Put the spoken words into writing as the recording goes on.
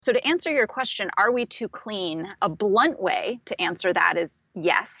So, to answer your question, are we too clean? A blunt way to answer that is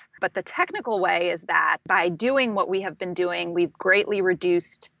yes. But the technical way is that by doing what we have been doing, we've greatly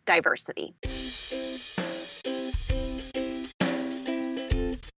reduced diversity.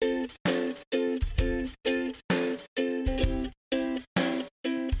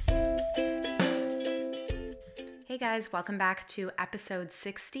 Hey guys, welcome back to episode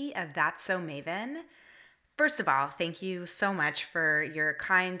 60 of That's So Maven. First of all, thank you so much for your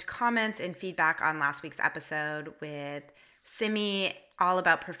kind comments and feedback on last week's episode with Simi, all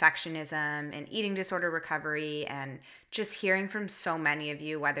about perfectionism and eating disorder recovery, and just hearing from so many of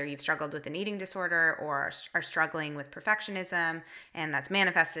you, whether you've struggled with an eating disorder or are struggling with perfectionism, and that's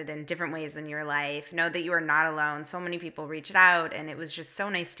manifested in different ways in your life. Know that you are not alone. So many people reached out, and it was just so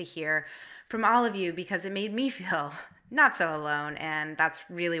nice to hear from all of you because it made me feel not so alone. And that's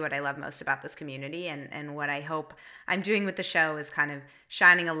really what I love most about this community, and what I hope I'm doing with the show is kind of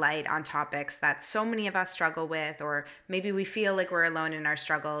shining a light on topics that so many of us struggle with, or maybe we feel like we're alone in our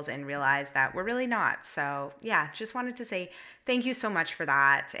struggles and realize that we're really not. So yeah, just wanted to say thank you so much for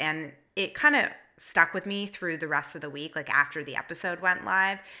that. And it kind of stuck with me through the rest of the week, like after the episode went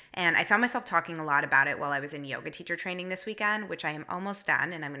live. And I found myself talking a lot about it while I was in yoga teacher training this weekend, which I am almost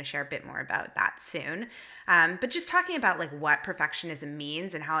done. And I'm going to share a bit more about that soon. But just talking about like what perfectionism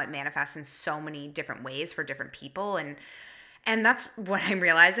means and how it manifests in so many different ways for different people. And that's what I'm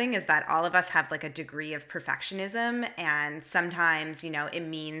realizing is that all of us have like a degree of perfectionism. And sometimes, it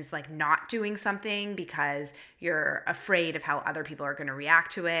means like not doing something because you're afraid of how other people are going to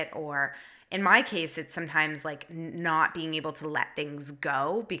react to it. Or in my case, it's sometimes like not being able to let things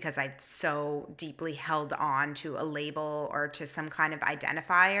go because I've so deeply held on to a label or to some kind of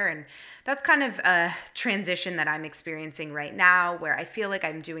identifier. And that's kind of a transition that I'm experiencing right now, where I feel like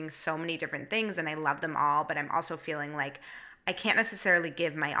I'm doing so many different things and I love them all, but I'm also feeling like I can't necessarily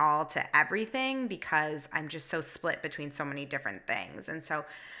give my all to everything because I'm just so split between so many different things. And so,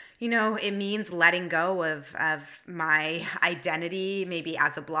 it means letting go of my identity, maybe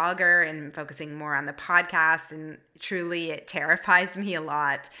as a blogger, and focusing more on the podcast. And truly, it terrifies me a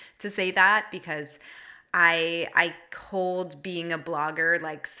lot to say that because I hold being a blogger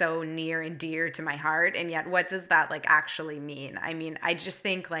like so near and dear to my heart. And yet what does that like actually mean? I mean, I just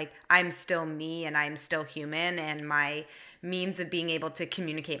think like I'm still me and I'm still human, and my means of being able to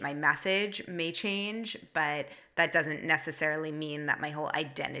communicate my message may change, but that doesn't necessarily mean that my whole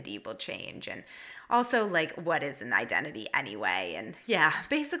identity will change. And also, like, what is an identity anyway? And yeah,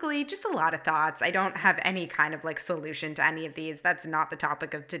 basically just a lot of thoughts. I don't have any kind of like solution to any of these. That's not the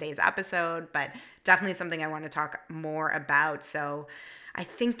topic of today's episode, but definitely something I want to talk more about. So I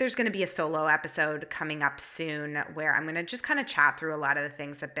think there's going to be a solo episode coming up soon where I'm going to just kind of chat through a lot of the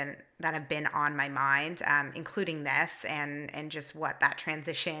things that have been on my mind, including this and just what that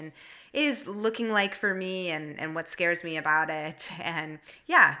transition is looking like for me, and what scares me about it. And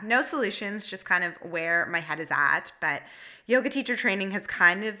yeah, no solutions, just kind of where my head is at. But yoga teacher training has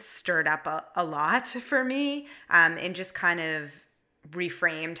kind of stirred up a lot for me, and just kind of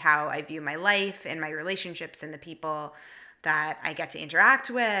reframed how I view my life and my relationships and the people that I get to interact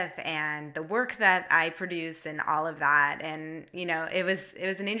with and the work that I produce and all of that. And, it was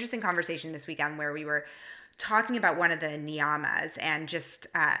an interesting conversation this weekend where we were talking about one of the niyamas, and just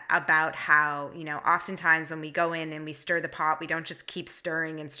about how, oftentimes when we go in and we stir the pot, we don't just keep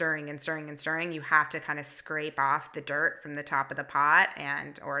stirring and stirring and stirring and stirring. You have to kind of scrape off the dirt from the top of the pot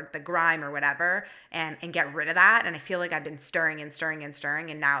or the grime or whatever, and get rid of that. And I feel like I've been stirring and stirring and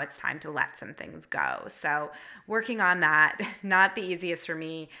stirring, and now it's time to let some things go. So working on that, not the easiest for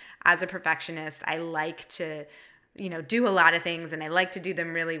me as a perfectionist. I like to do a lot of things, and I like to do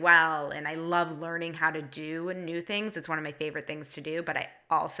them really well. And I love learning how to do new things. It's one of my favorite things to do, but I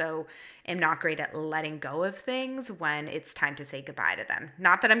also am not great at letting go of things when it's time to say goodbye to them.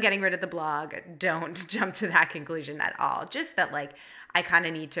 Not that I'm getting rid of the blog. Don't jump to that conclusion at all. Just that like I kind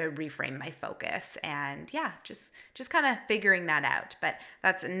of need to reframe my focus, and yeah, just kind of figuring that out. But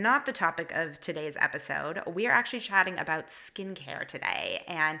that's not the topic of today's episode. We are actually chatting about skincare today.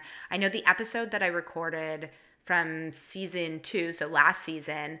 And I know the episode that I recorded from season 2, so last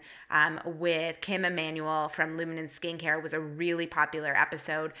season, with Kim Emanuel from Luminance Skincare was a really popular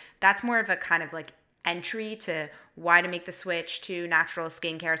episode. That's more of a kind of like entry to why to make the switch to natural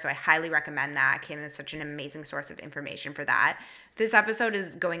skincare. So I highly recommend that. Kim is such an amazing source of information for that. This episode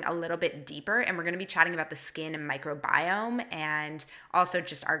is going a little bit deeper, and we're going to be chatting about the skin and microbiome, and also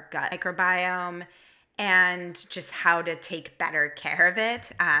just our gut microbiome, and just how to take better care of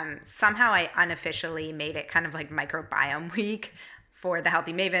it. Somehow I unofficially made it kind of like microbiome week for the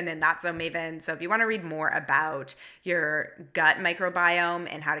Healthy Maven and That's So Maven. So if you want to read more about your gut microbiome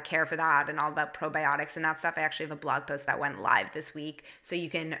and how to care for that and all about probiotics and that stuff, I actually have a blog post that went live this week. So you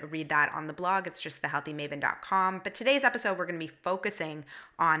can read that on the blog. It's just thehealthymaven.com. But today's episode, we're going to be focusing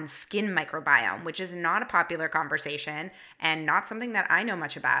on skin microbiome, which is not a popular conversation and not something that I know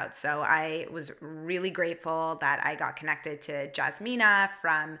much about. So I was really grateful that I got connected to Jasmina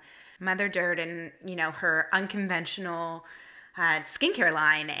from Mother Dirt and, her unconventional skincare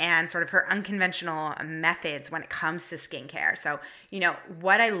line and sort of her unconventional methods when it comes to skincare. So,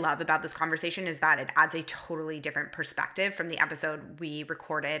 what I love about this conversation is that it adds a totally different perspective from the episode we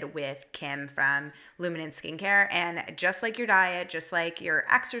recorded with Kim from Luminance Skincare. And just like your diet, just like your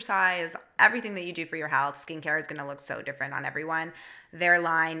exercise, everything that you do for your health, skincare is going to look so different on everyone. Their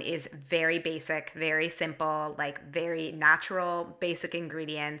line is very basic, very simple, like very natural, basic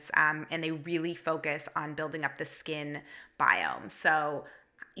ingredients, and they really focus on building up the skin biome. So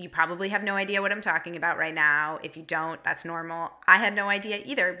you probably have no idea what I'm talking about right now. If you don't, that's normal. I had no idea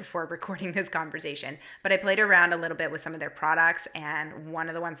either before recording this conversation, but I played around a little bit with some of their products, and one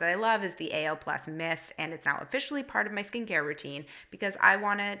of the ones that I love is the AO Plus Mist, and it's now officially part of my skincare routine because I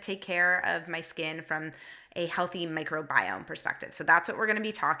want to take care of my skin from a healthy microbiome perspective. So that's what we're going to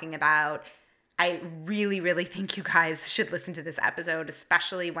be talking about. I really, really think you guys should listen to this episode,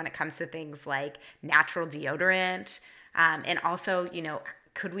 especially when it comes to things like natural deodorant, and also,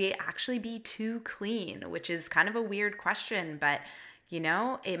 could we actually be too clean, which is kind of a weird question, but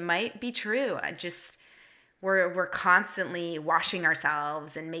it might be true. We're constantly washing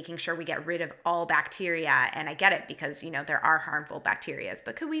ourselves and making sure we get rid of all bacteria. And I get it because, there are harmful bacteria,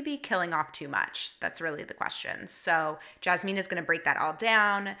 but could we be killing off too much? That's really the question. So Jasmine is going to break that all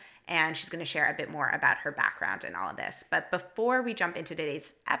down, and she's going to share a bit more about her background and all of this. But before we jump into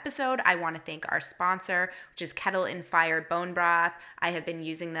today's episode, I want to thank our sponsor, which is Kettle and Fire Bone Broth. I have been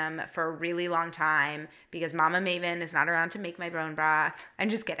using them for a really long time because Mama Maven is not around to make my bone broth. I'm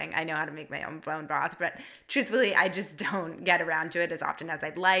just kidding. I know how to make my own bone broth, but truthfully, I just don't get around to it as often as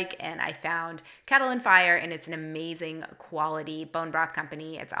I'd like. And I found Kettle and Fire, and it's an amazing quality bone broth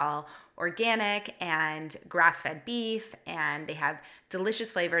company. It's all organic and grass-fed beef, and they have delicious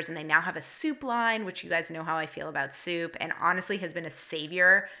flavors, and they now have a soup line, which you guys know how I feel about soup, and honestly has been a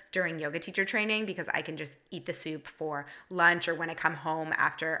savior during yoga teacher training because I can just eat the soup for lunch or when I come home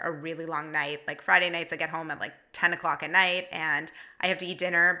after a really long night. Like Friday nights, I get home at like 10 o'clock at night, and I have to eat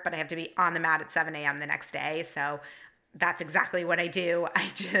dinner, but I have to be on the mat at 7 a.m. the next day, so that's exactly what I do. I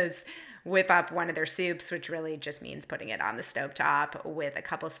just whip up one of their soups, which really just means putting it on the stovetop with a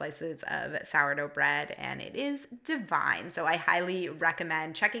couple slices of sourdough bread, and it is divine. So I highly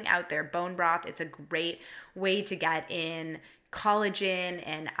recommend checking out their bone broth. It's a great way to get in collagen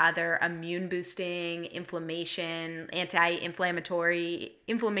and other immune boosting, inflammation, anti-inflammatory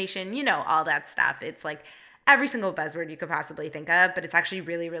inflammation, all that stuff. It's like every single buzzword you could possibly think of, but it's actually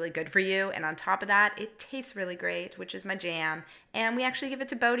really, really good for you. And on top of that, it tastes really great, which is my jam. And we actually give it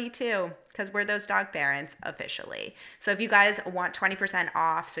to Bodhi too, because we're those dog parents officially. So if you guys want 20%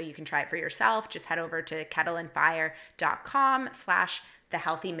 off so you can try it for yourself, just head over to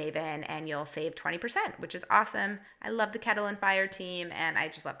kettleandfire.com/thehealthymaven and you'll save 20%, which is awesome. I love the Kettle and Fire team and I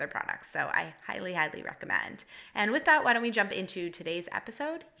just love their products. So I highly, highly recommend. And with that, why don't we jump into today's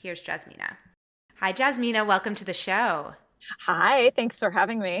episode? Here's Jasmina. Hi, Jasmina. Welcome to the show. Hi, thanks for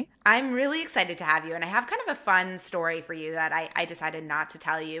having me. I'm really excited to have you, and I have kind of a fun story for you that I decided not to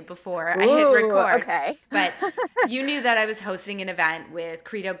tell you before I hit record. Okay. But you knew that I was hosting an event with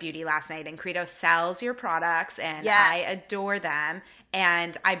Credo Beauty last night, and Credo sells your products, and Yes. I adore them.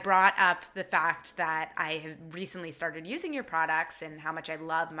 And I brought up the fact that I have recently started using your products and how much I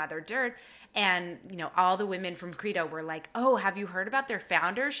love Mother Dirt. And, all the women from Credo were like, oh, have you heard about their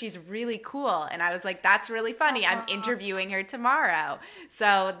founder? She's really cool. And I was like, that's really funny. I'm interviewing her tomorrow.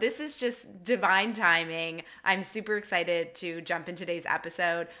 So this is just divine timing. I'm super excited to jump in today's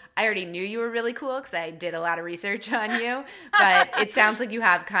episode. I already knew you were really cool because I did a lot of research on you, but it sounds like you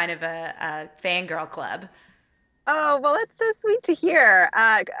have kind of a fangirl club. Oh, well, that's so sweet to hear.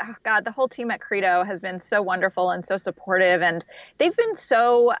 God, the whole team at Credo has been so wonderful and so supportive. And they've been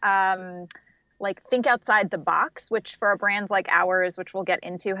so think outside the box, which for a brand like ours, which we'll get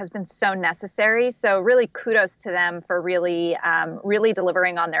into, has been so necessary. So really kudos to them for really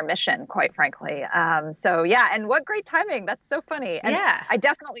delivering on their mission, quite frankly. So yeah, and what great timing. That's so funny. And yeah. I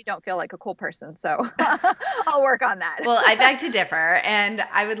definitely don't feel like a cool person, so I'll work on that. Well, I beg to differ, and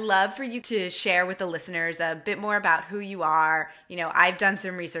I would love for you to share with the listeners a bit more about who you are. I've done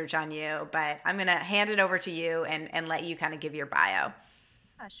some research on you, but I'm going to hand it over to you and let you kind of give your bio.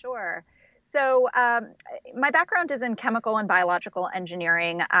 Sure. So, my background is in chemical and biological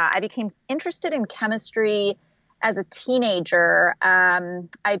engineering. I became interested in chemistry as a teenager.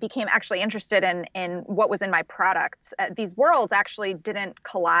 I became actually interested in what was in my products. These worlds actually didn't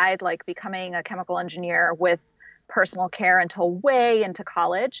collide, like becoming a chemical engineer with personal care until way into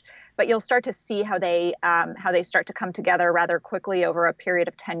college. But you'll start to see how they start to come together rather quickly over a period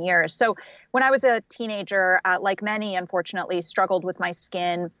of 10 years. So when I was a teenager, like many, unfortunately, struggled with my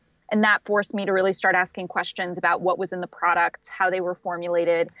skin. And that forced me to really start asking questions about what was in the products, how they were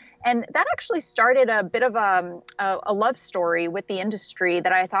formulated. And that actually started a bit of a love story with the industry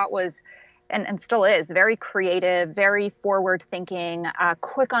that I thought was, and still is, very creative, very forward thinking,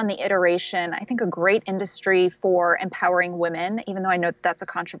 quick on the iteration. I think a great industry for empowering women, even though I know that's a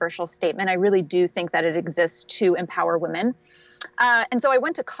controversial statement. I really do think that it exists to empower women. And so I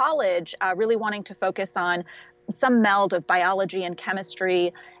went to college really wanting to focus on some meld of biology and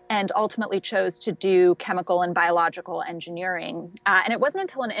chemistry, and ultimately chose to do chemical and biological engineering. And it wasn't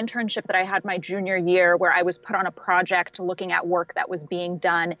until an internship that I had my junior year where I was put on a project looking at work that was being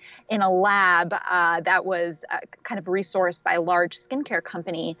done in a lab that was kind of resourced by a large skincare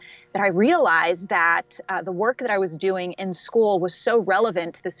company, that I realized that the work that I was doing in school was so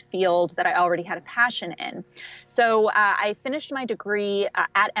relevant to this field that I already had a passion in. So I finished my degree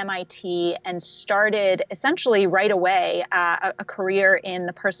at MIT and started essentially right away a career in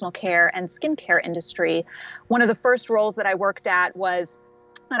the personal care and skincare industry. One of the first roles that I worked at was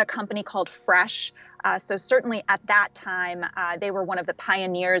at a company called Fresh. So certainly at that time, they were one of the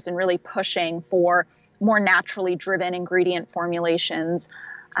pioneers in really pushing for more naturally driven ingredient formulations.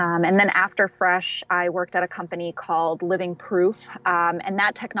 And then after Fresh, I worked at a company called Living Proof. And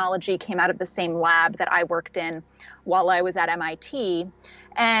that technology came out of the same lab that I worked in while I was at MIT.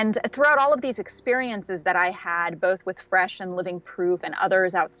 And throughout all of these experiences that I had, both with Fresh and Living Proof and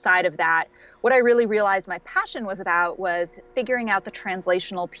others outside of that, what I really realized my passion was about was figuring out the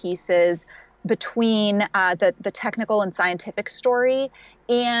translational pieces between the technical and scientific story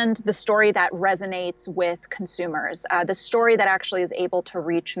and the story that resonates with consumers, the story that actually is able to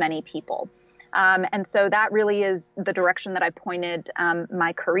reach many people. And so that really is the direction that I pointed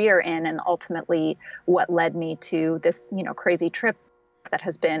my career in, and ultimately what led me to this, crazy trip that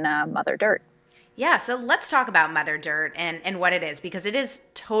has been Mother Dirt. Yeah, so let's talk about Mother Dirt and what it is, because it is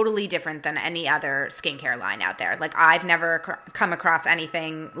totally different than any other skincare line out there. Like, I've never come across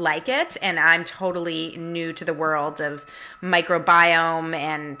anything like it, and I'm totally new to the world of microbiome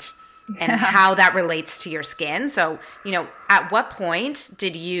and how that relates to your skin. So, at what point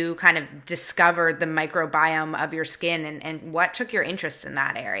did you kind of discover the microbiome of your skin, and what took your interest in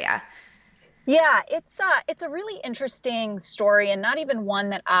that area? Yeah, it's a really interesting story, and not even one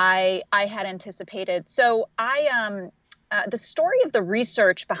that I had anticipated. So the story of the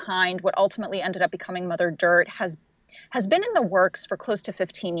research behind what ultimately ended up becoming Mother Dirt has been in the works for close to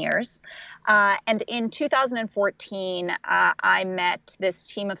 15 years. And in 2014, I met this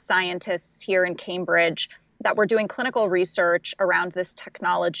team of scientists here in Cambridge that were doing clinical research around this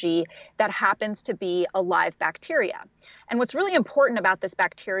technology that happens to be a live bacteria. And what's really important about this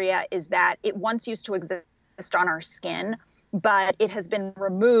bacteria is that it once used to exist on our skin, but it has been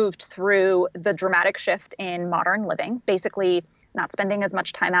removed through the dramatic shift in modern living, basically not spending as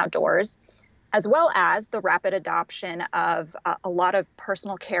much time outdoors, as well as the rapid adoption of a lot of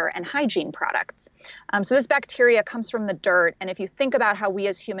personal care and hygiene products. So this bacteria comes from the dirt. And if you think about how we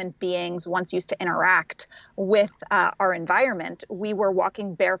as human beings once used to interact with our environment, we were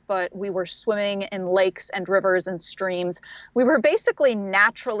walking barefoot, we were swimming in lakes and rivers and streams. We were basically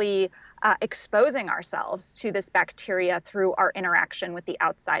naturally exposing ourselves to this bacteria through our interaction with the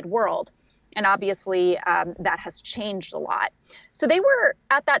outside world. And obviously, that has changed a lot. So they were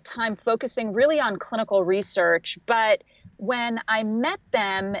at that time focusing really on clinical research. But when I met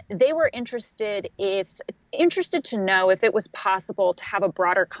them, they were interested to know if it was possible to have a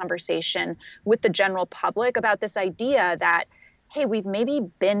broader conversation with the general public about this idea that, hey, we've maybe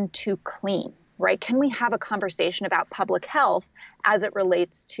been too clean, right? Can we have a conversation about public health as it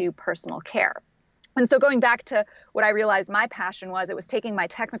relates to personal care? And so going back to what I realized my passion was, it was taking my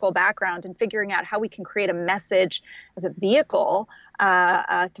technical background and figuring out how we can create a message as a vehicle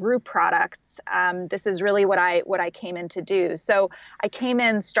through products. This is really what I came in to do. So I came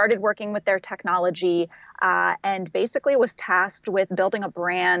in, started working with their technology, and basically was tasked with building a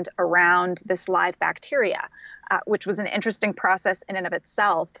brand around this live bacteria, which was an interesting process in and of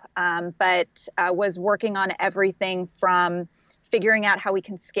itself, but was working on everything from figuring out how we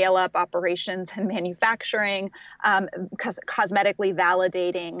can scale up operations and manufacturing, cosmetically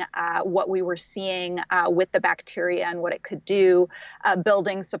validating what we were seeing with the bacteria and what it could do,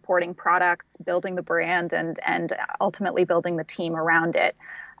 building supporting products, building the brand, and ultimately building the team around it.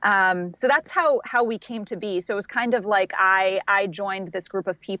 So that's how we came to be. So it was kind of like I joined this group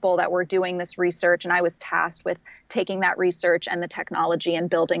of people that were doing this research, and I was tasked with taking that research and the technology and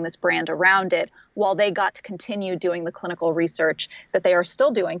building this brand around it, while they got to continue doing the clinical research that they are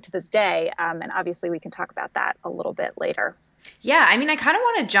still doing to this day. And obviously we can talk about that a little bit later. Yeah, I mean, I kind of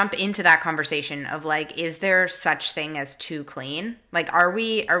want to jump into that conversation of like, is there such thing as too clean? Like, are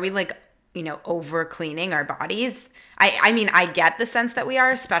we like, over cleaning our bodies? I mean, I get the sense that we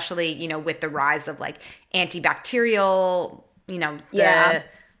are, especially, with the rise of like antibacterial, the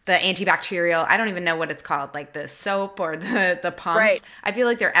antibacterial, I don't even know what it's called, like the soap or the pumps. Right. I feel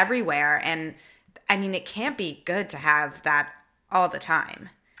like they're everywhere. And I mean, it can't be good to have that all the time.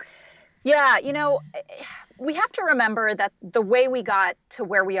 Yeah, we have to remember that the way we got to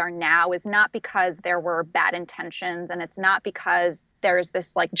where we are now is not because there were bad intentions, and it's not because there's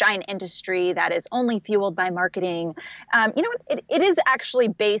this like giant industry that is only fueled by marketing. It is actually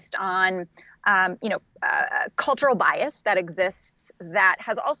based on cultural bias that exists, that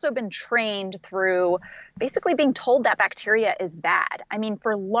has also been trained through basically being told that bacteria is bad. I mean,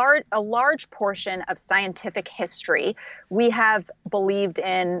 for a large portion of scientific history, we have believed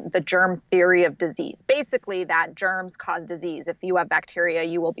in the germ theory of disease, basically that germs cause disease. If you have bacteria,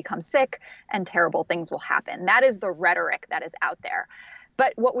 you will become sick and terrible things will happen. That is the rhetoric that is out there.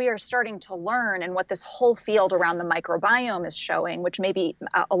 But what we are starting to learn, and what this whole field around the microbiome is showing, which maybe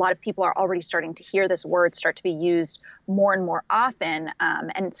a lot of people are already starting to hear this word start to be used more and more often,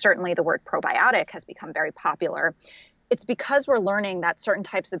 and certainly the word probiotic has become very popular. It's because we're learning that certain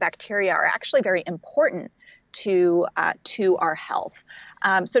types of bacteria are actually very important to our health.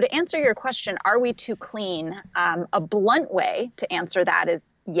 So to answer your question, are we too clean? A blunt way to answer that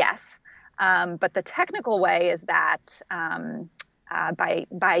is yes. But the technical way is that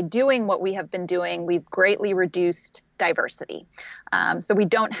by doing what we have been doing, we've greatly reduced diversity. So we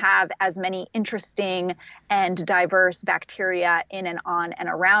don't have as many interesting and diverse bacteria in and on and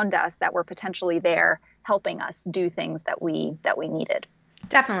around us that were potentially there helping us do things that we needed.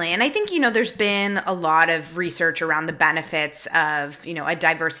 Definitely. And I think, there's been a lot of research around the benefits of, a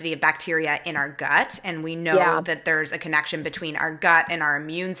diversity of bacteria in our gut. And we know that there's a connection between our gut and our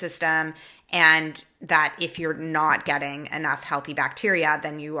immune system, and that if you're not getting enough healthy bacteria,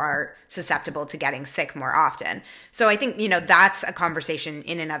 then you are susceptible to getting sick more often. So I think, that's a conversation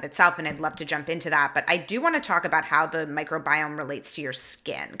in and of itself, and I'd love to jump into that. But I do want to talk about how the microbiome relates to your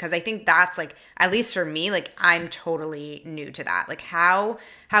skin, because I think that's like, at least for me, like I'm totally new to that. Like how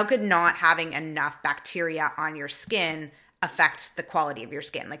could not having enough bacteria on your skin affect the quality of your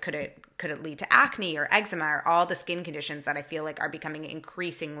skin? Like could it lead to acne or eczema or all the skin conditions that I feel like are becoming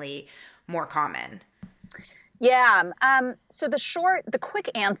increasingly more common? Yeah. So the quick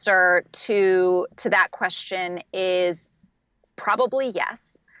answer to that question is probably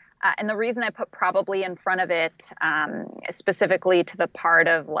yes. And the reason I put probably in front of it, specifically to the part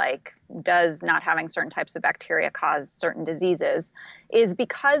of like, does not having certain types of bacteria cause certain diseases, is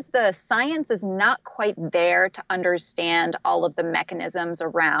because the science is not quite there to understand all of the mechanisms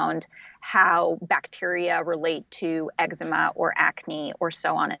around how bacteria relate to eczema or acne or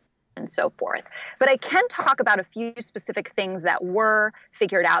so on and so forth. But I can talk about a few specific things that were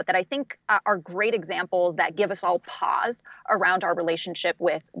figured out that I think are great examples that give us all pause around our relationship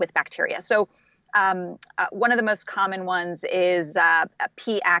with bacteria. So one of the most common ones is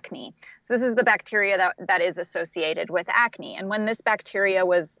P. acne. So this is the bacteria that is associated with acne. And when this bacteria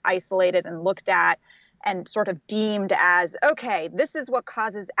was isolated and looked at and sort of deemed as, okay, this is what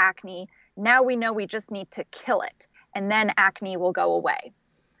causes acne, now we know we just need to kill it, and then acne will go away.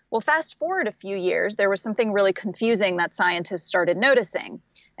 Well, fast forward a few years, there was something really confusing that scientists started noticing.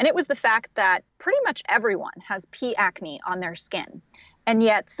 And it was the fact that pretty much everyone has P. acne on their skin. And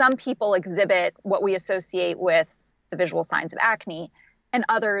yet some people exhibit what we associate with the visual signs of acne, and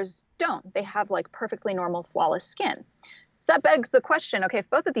others don't. They have like perfectly normal, flawless skin. So that begs the question, okay, if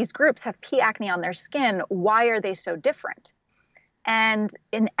both of these groups have P. acne on their skin, why are they so different? And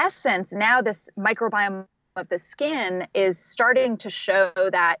in essence, now this microbiome of the skin is starting to show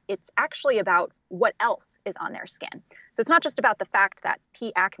that it's actually about what else is on their skin. So it's not just about the fact that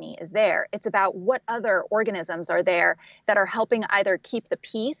P. acne is there. It's about what other organisms are there that are helping either keep the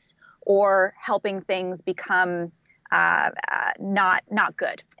peace or helping things become not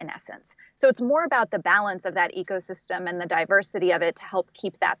good in essence. So it's more about the balance of that ecosystem and the diversity of it to help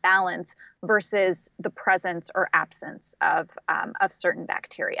keep that balance versus the presence or absence of certain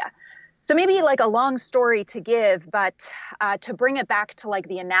bacteria. So maybe like a long story to give, but to bring it back to like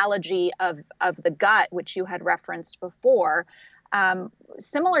the analogy of the gut, which you had referenced before,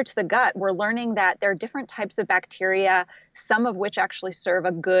 similar to the gut, we're learning that there are different types of bacteria, some of which actually serve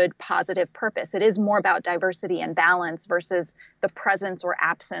a good positive purpose. It is more about diversity and balance versus the presence or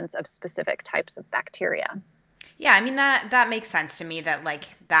absence of specific types of bacteria. Yeah, I mean that makes sense to me, that like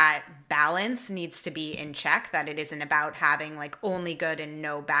that balance needs to be in check, that it isn't about having like only good and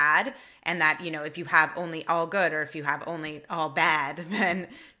no bad, and that, if you have only all good or if you have only all bad, then,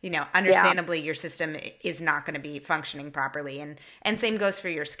 understandably your system is not going to be functioning properly, and same goes for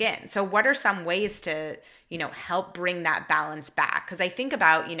your skin. So what are some ways to, help bring that balance back? Because I think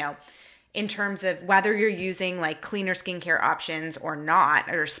about, in terms of whether you're using like cleaner skincare options or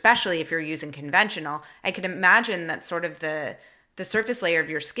not, or especially if you're using conventional, I could imagine that sort of the surface layer of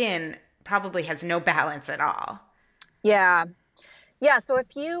your skin probably has no balance at all. Yeah. Yeah. So a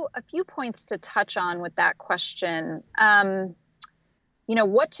few points to touch on with that question.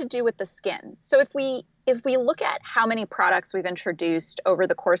 What to do with the skin. So if we look at how many products we've introduced over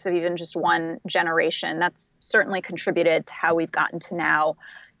the course of even just one generation, that's certainly contributed to how we've gotten to now.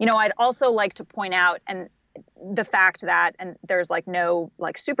 I'd also like to point out, and the fact that, and there's like no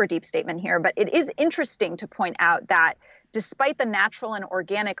like super deep statement here, but it is interesting to point out that despite the natural and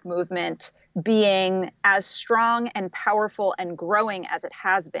organic movement being as strong and powerful and growing as it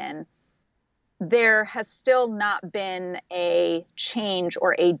has been, there has still not been a change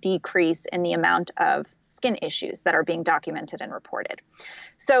or a decrease in the amount of skin issues that are being documented and reported.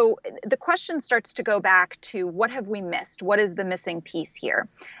 So the question starts to go back to, what have we missed? What is the missing piece here?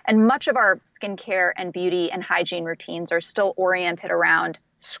 And much of our skincare and beauty and hygiene routines are still oriented around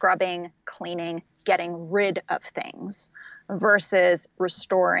scrubbing, cleaning, getting rid of things versus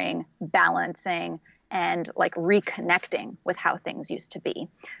restoring, balancing, and like reconnecting with how things used to be.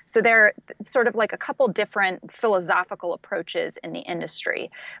 So there are sort of like a couple different philosophical approaches in the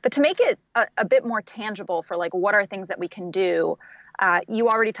industry. But to make it a bit more tangible for like what are things that we can do, you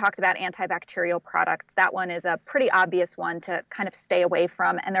already talked about antibacterial products. That one is a pretty obvious one to kind of stay away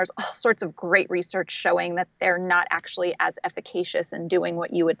from. And there's all sorts of great research showing that they're not actually as efficacious in doing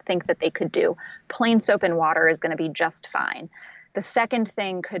what you would think that they could do. Plain soap and water is going to be just fine. The second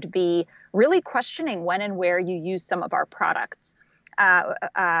thing could be really questioning when and where you use some of our products.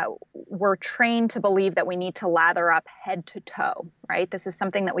 We're trained to believe that we need to lather up head to toe, right? This is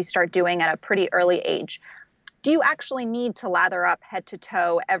something that we start doing at a pretty early age. Do you actually need to lather up head to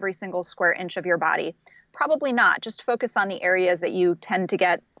toe every single square inch of your body? Probably not. Just focus on the areas that you tend to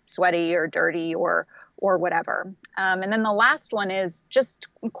get sweaty or dirty or whatever. And then the last one is just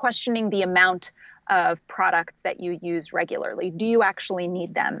questioning the amount of products that you use regularly. Do you actually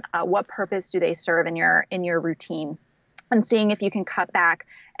need them? What purpose do they serve in your routine? And seeing if you can cut back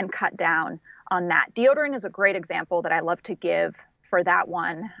and cut down on that. Deodorant is a great example that I love to give for that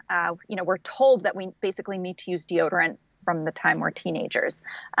one. We're told that we basically need to use deodorant from the time we're teenagers.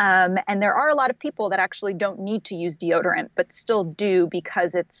 And there are a lot of people that actually don't need to use deodorant, but still do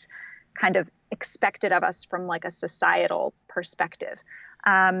because it's kind of expected of us from like a societal perspective.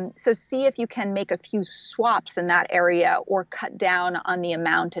 So see if you can make a few swaps in that area or cut down on the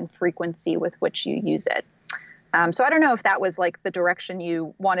amount and frequency with which you use it. So I don't know if that was like the direction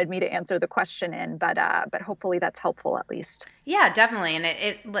you wanted me to answer the question in, but hopefully that's helpful at least. Yeah, definitely. And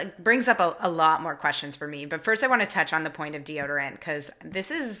it like brings up a lot more questions for me. But first I want to touch on the point of deodorant, because this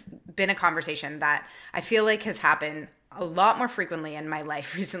has been a conversation that I feel like has happened a lot more frequently in my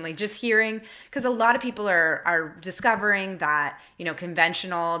life recently, just hearing, because a lot of people are discovering that,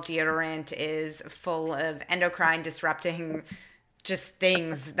 conventional deodorant is full of endocrine disrupting just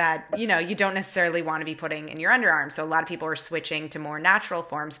things that, you don't necessarily want to be putting in your underarm. So a lot of people are switching to more natural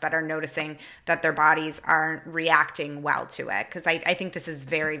forms, but are noticing that their bodies aren't reacting well to it. Because I think this is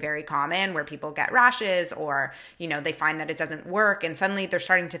very, very common, where people get rashes or, they find that it doesn't work. And suddenly they're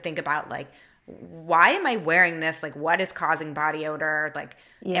starting to think about like, why am I wearing this? Like, what is causing body odor? Like,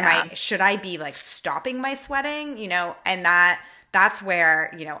 should I be like stopping my sweating? And that's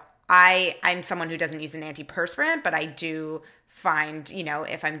where, I'm someone who doesn't use an antiperspirant, but I do find,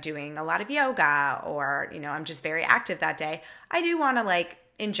 if I'm doing a lot of yoga or, I'm just very active that day, I do want to like,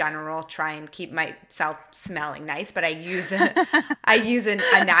 in general, try and keep myself smelling nice, but I use a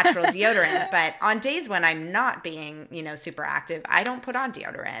natural deodorant. But on days when I'm not being, super active, I don't put on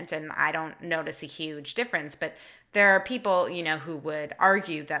deodorant and I don't notice a huge difference. But there are people, who would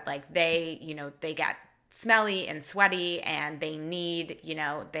argue that like they get smelly and sweaty, and they need,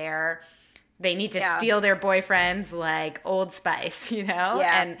 they need to steal their boyfriends like Old Spice,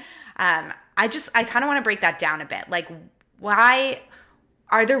 Yeah. And I kind of want to break that down a bit. Like, why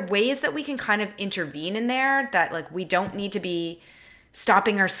are there ways that we can kind of intervene in there that like we don't need to be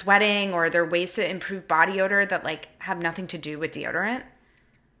stopping our sweating, or are there ways to improve body odor that like have nothing to do with deodorant?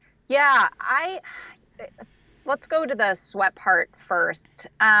 Yeah, let's go to the sweat part first.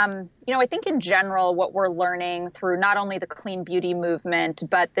 I think in general, what we're learning through not only the clean beauty movement,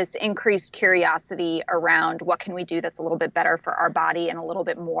 but this increased curiosity around what can we do that's a little bit better for our body and a little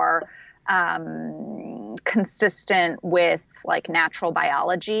bit more consistent with like natural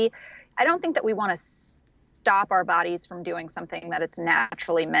biology. I don't think that we want to stop our bodies from doing something that it's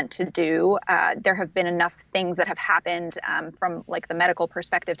naturally meant to do. There have been enough things that have happened from like the medical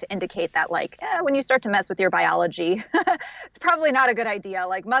perspective to indicate that like when you start to mess with your biology, it's probably not a good idea.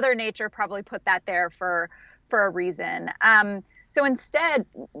 Like Mother Nature probably put that there for a reason. So instead,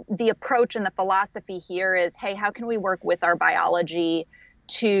 the approach and the philosophy here is, hey, how can we work with our biology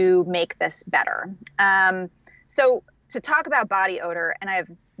to make this better? So to talk about body odor, and I have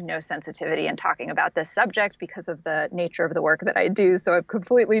no sensitivity in talking about this subject because of the nature of the work that I do, so I've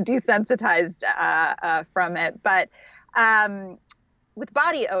completely desensitized from it. But with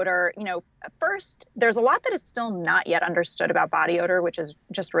body odor, first, there's a lot that is still not yet understood about body odor, which is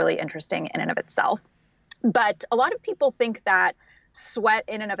just really interesting in and of itself. But a lot of people think that sweat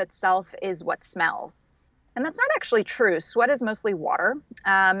in and of itself is what smells. And that's not actually true. Sweat is mostly water.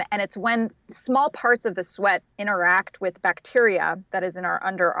 And it's when small parts of the sweat interact with bacteria that is in our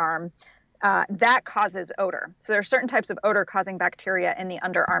underarm that causes odor. So there are certain types of odor causing bacteria in the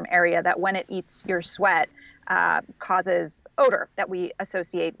underarm area that when it eats your sweat causes odor that we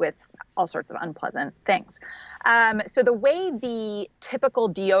associate with all sorts of unpleasant things. So the way the typical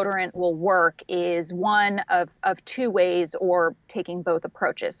deodorant will work is one of two ways, or taking both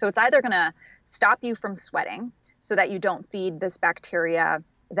approaches. So it's either going to stop you from sweating so that you don't feed this bacteria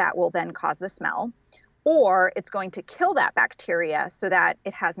that will then cause the smell, or it's going to kill that bacteria so that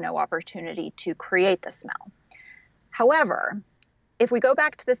it has no opportunity to create the smell. However, if we go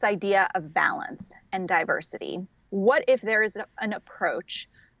back to this idea of balance and diversity, what if there is an approach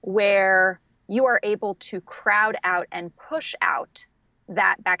where you are able to crowd out and push out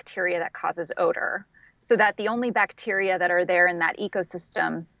that bacteria that causes odor, so that the only bacteria that are there in that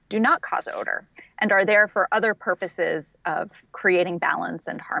ecosystem do not cause odor and are there for other purposes of creating balance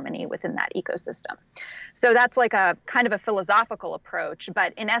and harmony within that ecosystem? So that's like a kind of a philosophical approach,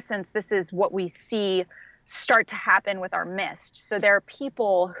 but in essence, this is what we see start to happen with our mist. So there are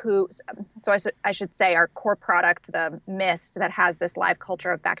people who, I should say our core product, the mist that has this live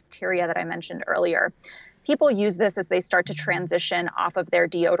culture of bacteria that I mentioned earlier, people use this as they start to transition off of their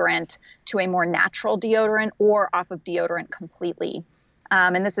deodorant to a more natural deodorant or off of deodorant completely.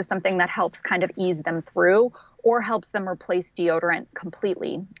 And this is something that helps kind of ease them through or helps them replace deodorant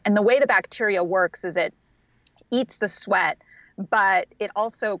completely. And the way the bacteria works is it eats the sweat, but it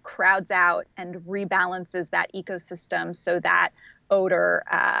also crowds out and rebalances that ecosystem so that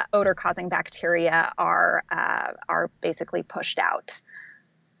odor-causing bacteria are basically pushed out.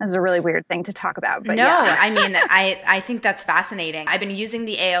 This is a really weird thing to talk about, but no, yeah. I mean, I think that's fascinating. I've been using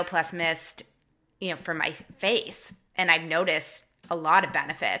the AO Plus Mist, for my face, and I've noticed a lot of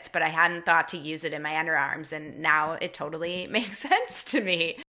benefits, but I hadn't thought to use it in my underarms, and now it totally makes sense to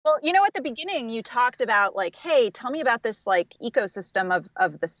me. Well, at the beginning you talked about like, hey, tell me about this like ecosystem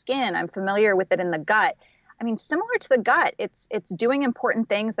of the skin. I'm familiar with it in the gut. I mean, similar to the gut, it's doing important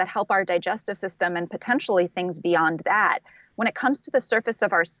things that help our digestive system and potentially things beyond that. When it comes to the surface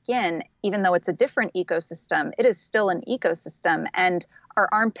of our skin, even though it's a different ecosystem, it is still an ecosystem. And our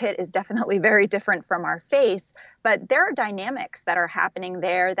armpit is definitely very different from our face, but there are dynamics that are happening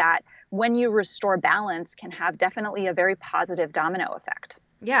there that when you restore balance can have definitely a very positive domino effect.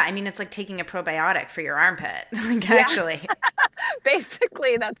 Yeah, I mean, it's like taking a probiotic for your armpit, actually.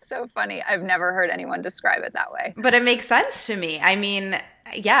 Basically, that's so funny. I've never heard anyone describe it that way. But it makes sense to me. I mean,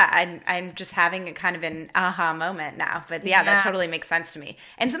 yeah, I'm just having a kind of an aha moment now. But yeah, that totally makes sense to me.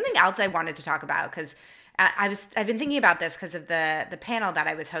 And something else I wanted to talk about, because I've been thinking about this because of the panel that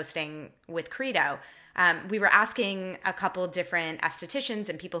I was hosting with Credo. We were asking a couple different estheticians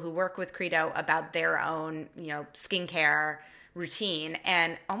and people who work with Credo about their own, skincare routine,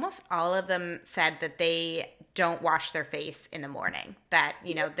 and almost all of them said that they don't wash their face in the morning. That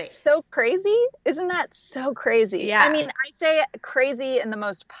they so crazy. Isn't that so crazy? Yeah. I mean, I say crazy in the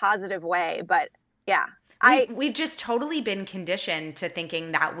most positive way, but yeah. we've just totally been conditioned to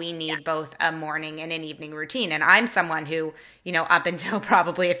thinking that we need both a morning and an evening routine. And I'm someone who, up until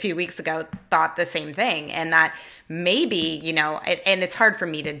probably a few weeks ago thought the same thing. And that maybe, and it's hard for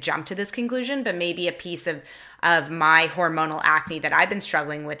me to jump to this conclusion, but maybe a piece of my hormonal acne that I've been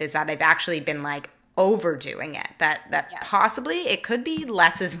struggling with is that I've actually been like overdoing it, that possibly it could be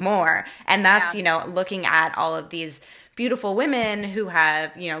less is more. And that's, looking at all of these beautiful women who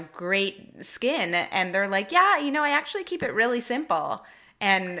have, great skin, and they're like, I actually keep it really simple.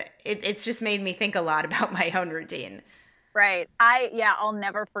 And it's just made me think a lot about my own routine. Right. I'll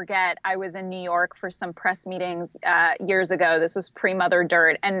never forget. I was in New York for some press meetings years ago. This was pre-Mother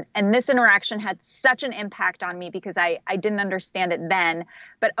Dirt. And this interaction had such an impact on me because I didn't understand it then.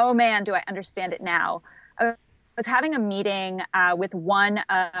 But oh man, do I understand it now. I was having a meeting with one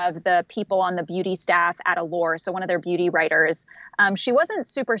of the people on the beauty staff at Allure, so one of their beauty writers. She wasn't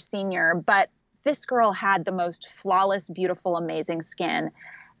super senior, but this girl had the most flawless, beautiful, amazing skin.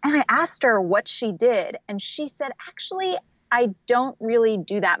 And I asked her what she did, and she said, actually, I don't really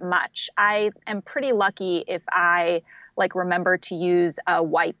do that much. I am pretty lucky if I remember to use a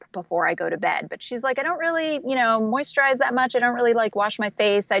wipe before I go to bed. But she's like, I don't really, moisturize that much. I don't really wash my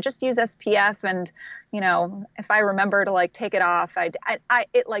face. I just use SPF. And, if I remember to take it off,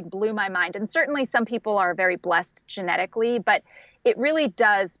 it blew my mind. And certainly some people are very blessed genetically, but it really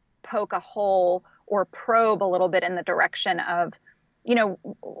does poke a hole or probe a little bit in the direction of, in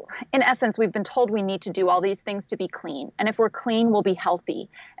essence, we've been told we need to do all these things to be clean. And if we're clean, we'll be healthy.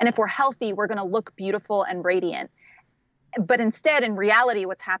 And if we're healthy, we're going to look beautiful and radiant. But instead, in reality,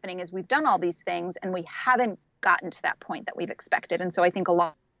 what's happening is we've done all these things and we haven't gotten to that point that we've expected. And so I think a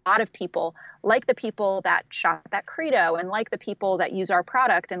lot of people, like the people that shop at Credo and like the people that use our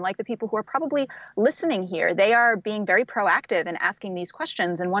product and like the people who are probably listening here, they are being very proactive in asking these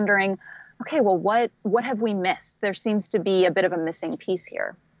questions and wondering, okay, well, what have we missed? There seems to be a bit of a missing piece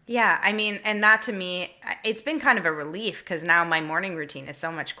here. Yeah, I mean, and that to me, it's been kind of a relief because now my morning routine is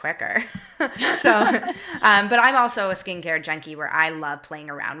so much quicker. But I'm also a skincare junkie where I love playing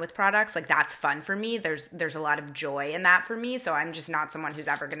around with products. That's fun for me. There's a lot of joy in that for me. So I'm just not someone who's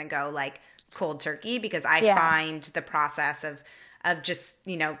ever going to go cold turkey because I find the process of just,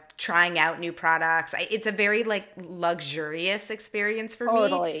 trying out new products. It's a very luxurious experience for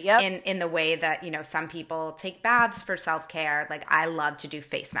me in the way that, some people take baths for self-care. I love to do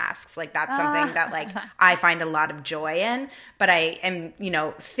face masks. That's something that I find a lot of joy in, but I am,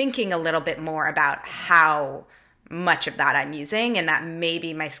 thinking a little bit more about how much of that I'm using and that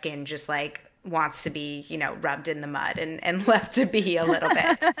maybe my skin just wants to be, rubbed in the mud and left to be a little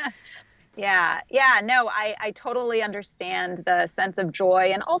bit. No, I totally understand the sense of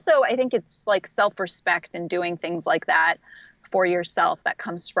joy. And also, I think it's self-respect in doing things like that for yourself that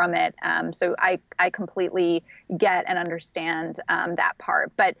comes from it. So I completely get and understand that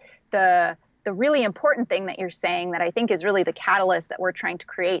part. But the really important thing that you're saying that I think is really the catalyst that we're trying to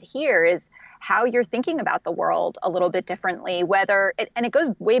create here is how you're thinking about the world a little bit differently, and it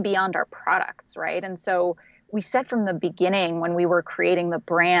goes way beyond our products, right? And so we said from the beginning when we were creating the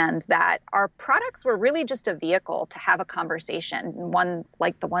brand that our products were really just a vehicle to have a conversation, one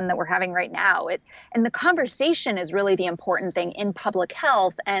like the one that we're having right now. And the conversation is really the important thing in public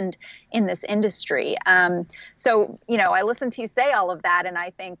health and in this industry. So, I listened to you say all of that, and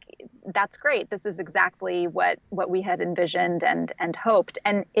I think that's great. This is exactly what we had envisioned and hoped.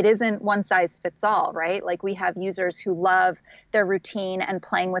 And it isn't one size fits all, right? We have users who love their routine and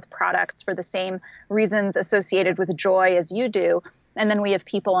playing with products for the same reasons associated with joy as you do. And then we have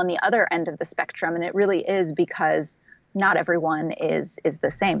people on the other end of the spectrum. And it really is because not everyone is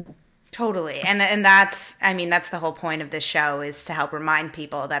the same. Totally. And that's the whole point of this show is to help remind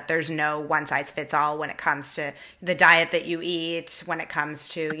people that there's no one size fits all when it comes to the diet that you eat, when it comes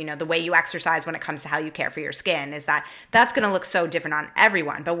to, the way you exercise, when it comes to how you care for your skin, is that's going to look so different on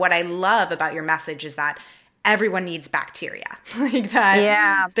everyone. But what I love about your message is that everyone needs bacteria.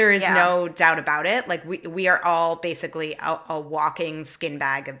 There is no doubt about it. We are all basically a walking skin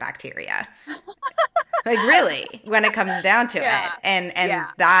bag of bacteria. Really, when it comes down to it. And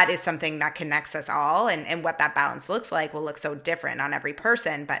that is something that connects us all, and what that balance looks like will look so different on every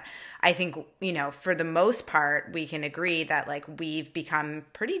person. But I think, for the most part, we can agree that we've become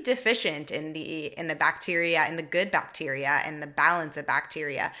pretty deficient in the bacteria, in the good bacteria and the balance of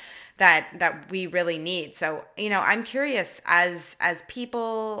bacteria that we really need. So, I'm curious, as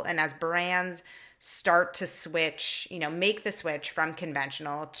people and as brands start to switch, make the switch from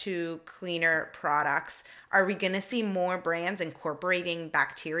conventional to cleaner products, are we going to see more brands incorporating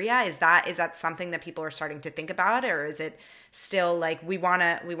bacteria? Is that something that people are starting to think about, or is it still we want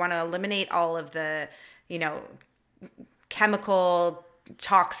to eliminate all of the chemical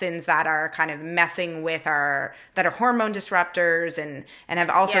toxins that are kind of messing with that are hormone disruptors and have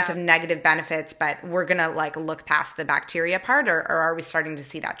all sorts of negative benefits, but we're going to like look past the bacteria part, or are we starting to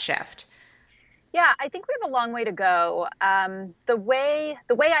see that shift? Yeah, I think we have a long way to go. The way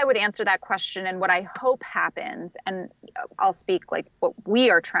I would answer that question and what I hope happens, and I'll speak like what we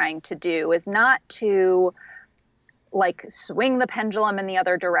are trying to do, is not to like swing the pendulum in the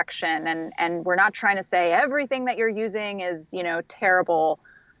other direction. And we're not trying to say everything that you're using is, terrible.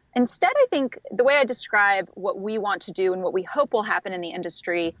 Instead, I think the way I describe what we want to do and what we hope will happen in the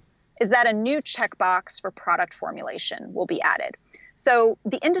industry is that a new checkbox for product formulation will be added. So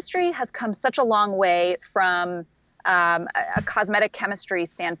the industry has come such a long way from a cosmetic chemistry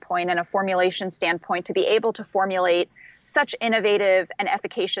standpoint and a formulation standpoint to be able to formulate such innovative and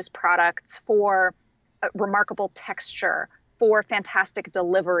efficacious products for remarkable texture, for fantastic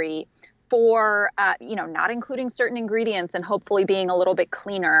delivery, for, not including certain ingredients and hopefully being a little bit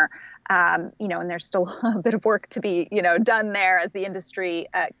cleaner. And there's still a bit of work to be, done there as the industry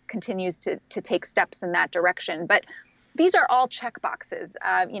continues to take steps in that direction. But these are all check boxes,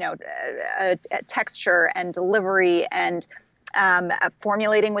 texture and delivery and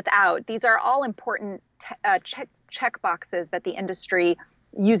formulating without. These are all important check boxes that the industry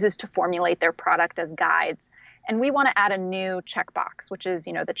uses to formulate their product as guides. And we want to add a new checkbox, which is,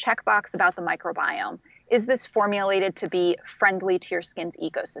 the checkbox about the microbiome. Is this formulated to be friendly to your skin's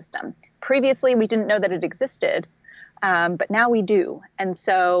ecosystem? Previously, we didn't know that it existed, but now we do. And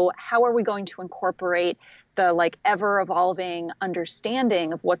so how are we going to incorporate the like ever evolving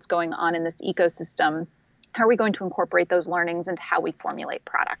understanding of what's going on in this ecosystem? How are we going to incorporate those learnings into how we formulate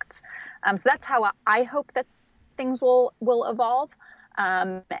products? So that's how I hope that things will evolve.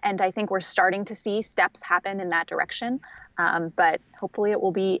 And I think we're starting to see steps happen in that direction. But hopefully it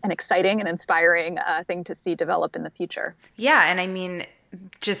will be an exciting and inspiring thing to see develop in the future. Yeah. And I mean,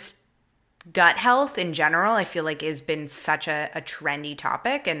 just gut health in general, I feel like has been such a trendy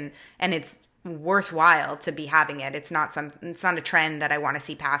topic, and it's worthwhile to be having it. It's not a trend that I want to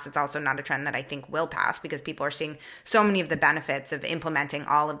see pass. It's also not a trend that I think will pass, because people are seeing so many of the benefits of implementing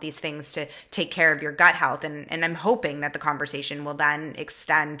all of these things to take care of your gut health. And I'm hoping that the conversation will then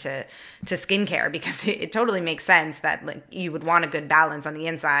extend to skincare, because it totally makes sense that like you would want a good balance on the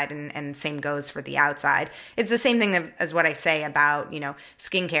inside, and same goes for the outside. It's the same thing as what I say about,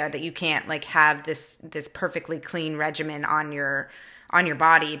 skincare, that you can't like have this perfectly clean regimen on your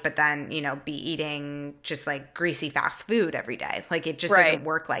body, but then, be eating just like greasy fast food every day. Like it just doesn't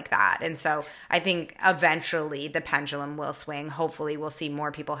work like that. And so I think eventually the pendulum will swing. Hopefully we'll see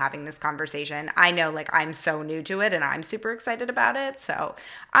more people having this conversation. I know like I'm so new to it and I'm super excited about it. So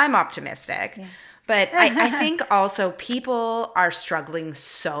I'm optimistic. Yeah. But I think also people are struggling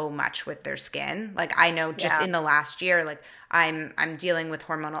so much with their skin. Like I know just in the last year, like I'm dealing with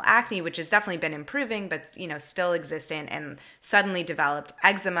hormonal acne, which has definitely been improving, but still existent, and suddenly developed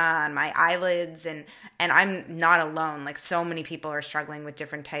eczema on my eyelids, and I'm not alone. Like so many people are struggling with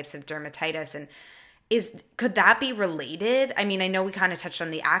different types of dermatitis, and could that be related? I mean, I know we kind of touched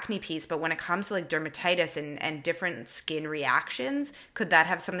on the acne piece, but when it comes to like dermatitis and different skin reactions, could that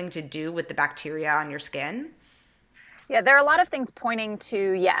have something to do with the bacteria on your skin? Yeah, there are a lot of things pointing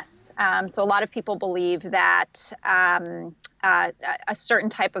to yes. So a lot of people believe that a certain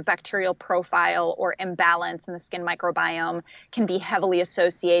type of bacterial profile or imbalance in the skin microbiome can be heavily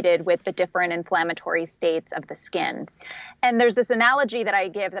associated with the different inflammatory states of the skin. And there's this analogy that I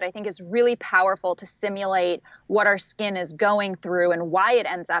give that I think is really powerful to simulate what our skin is going through and why it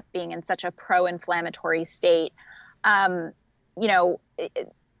ends up being in such a pro-inflammatory state.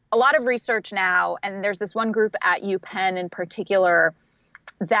 A lot of research now, and there's this one group at UPenn in particular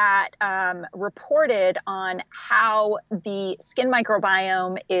that reported on how the skin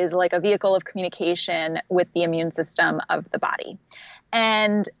microbiome is like a vehicle of communication with the immune system of the body.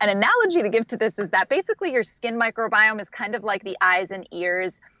 And an analogy to give to this is that basically your skin microbiome is kind of like the eyes and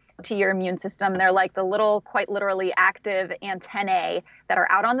ears to your immune system. They're like the little, quite literally active antennae that are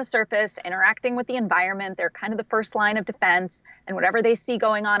out on the surface interacting with the environment. They're kind of the first line of defense. And whatever they see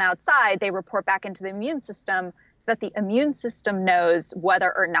going on outside, they report back into the immune system so that the immune system knows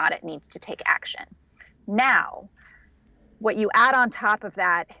whether or not it needs to take action. Now, what you add on top of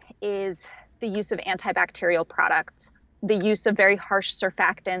that is the use of antibacterial products, the use of very harsh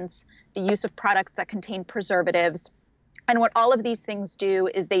surfactants, the use of products that contain preservatives. And what all of these things do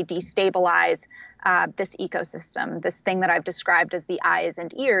is they destabilize this ecosystem, this thing that I've described as the eyes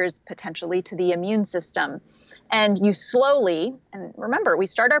and ears, potentially to the immune system. And you slowly, and remember, we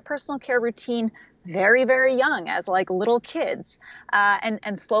start our personal care routine very, very young, as like little kids.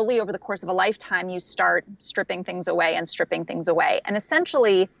 And slowly over the course of a lifetime, you start stripping things away and stripping things away. And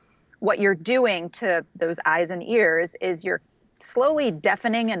essentially, what you're doing to those eyes and ears is you're slowly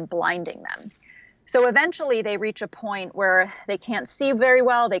deafening and blinding them. So eventually they reach a point where they can't see very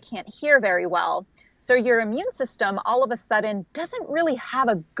well, they can't hear very well. So your immune system all of a sudden doesn't really have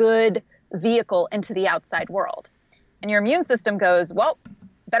a good vehicle into the outside world. And your immune system goes, well,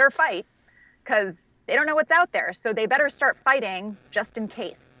 better fight, because they don't know what's out there. So they better start fighting just in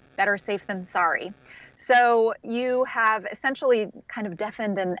case. Better safe than sorry. So you have essentially kind of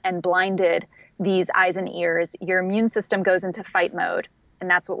deafened and blinded these eyes and ears. Your immune system goes into fight mode, and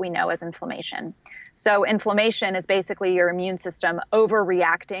that's what we know as inflammation. So inflammation is basically your immune system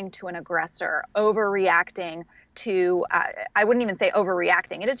overreacting to an aggressor, overreacting to, I wouldn't even say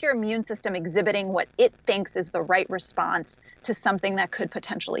overreacting. It is your immune system exhibiting what it thinks is the right response to something that could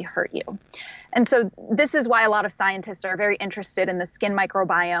potentially hurt you. And so this is why a lot of scientists are very interested in the skin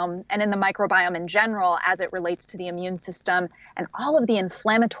microbiome and in the microbiome in general as it relates to the immune system and all of the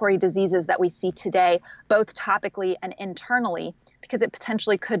inflammatory diseases that we see today, both topically and internally, because it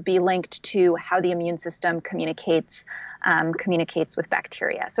potentially could be linked to how the immune system communicates with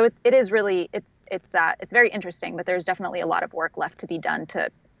bacteria. So it is really, it's very interesting, but there's definitely a lot of work left to be done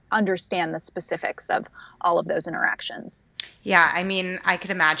to understand the specifics of all of those interactions. Yeah, I mean, I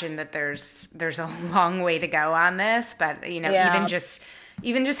could imagine that there's a long way to go on this, but even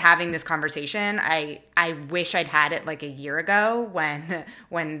just having this conversation, I wish I'd had it like a year ago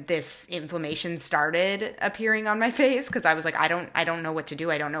when this inflammation started appearing on my face, because I was like, I don't know what to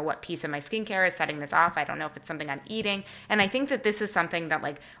do. I don't know what piece of my skincare is setting this off. I don't know if it's something I'm eating. And I think that this is something that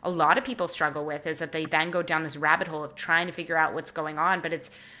like a lot of people struggle with, is that they then go down this rabbit hole of trying to figure out what's going on, but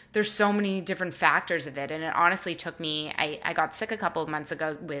there's so many different factors of it. And it honestly took me, I got sick a couple of months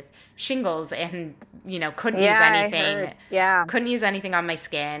ago with shingles and, couldn't use anything. Couldn't use anything on my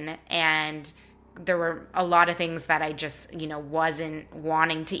skin. And there were a lot of things that I just, wasn't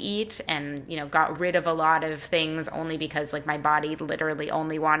wanting to eat, and, got rid of a lot of things only because like my body literally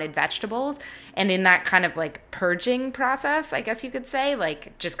only wanted vegetables. And in that kind of like purging process, I guess you could say,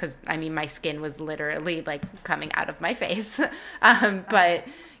 like, just because, my skin was literally like coming out of my face. But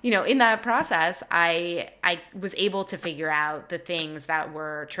in that process, I was able to figure out the things that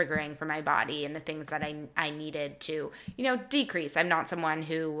were triggering for my body and the things that I needed to, decrease. I'm not someone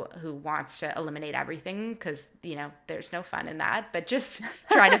who wants to eliminate everything, because, there's no fun in that, but just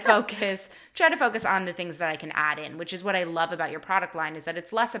try to focus on the things that I can add in, which is what I love about your product line, is that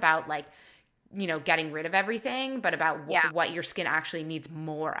it's less about like, getting rid of everything, but about what your skin actually needs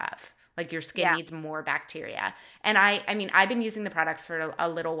more of. Like your skin needs more bacteria. And I've been using the products for a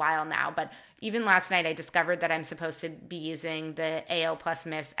little while now, but even last night I discovered that I'm supposed to be using the AO Plus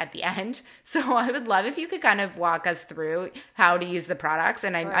Mist at the end. So I would love if you could kind of walk us through how to use the products.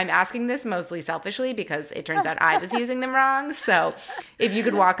 And I'm asking this mostly selfishly because it turns out I was using them wrong. So if you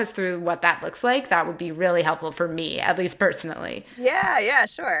could walk us through what that looks like, that would be really helpful for me, at least personally. Yeah,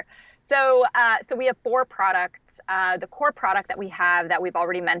 sure. So we have 4 products. The core product that we have that we've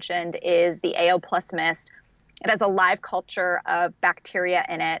already mentioned is the AO Plus Mist. It has a live culture of bacteria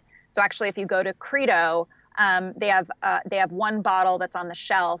in it. So actually, if you go to Credo, they have one bottle that's on the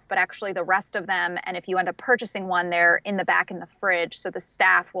shelf, but actually the rest of them, and if you end up purchasing one, they're in the back in the fridge. So the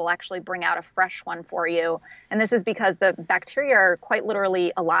staff will actually bring out a fresh one for you. And this is because the bacteria are quite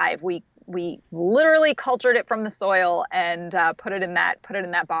literally alive. We literally cultured it from the soil and put it in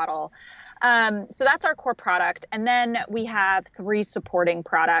that bottle. So that's our core product. And then we have 3 supporting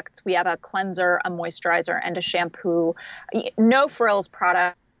products. We have a cleanser, a moisturizer, and a shampoo. No frills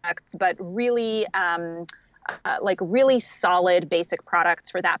products, but really really solid basic products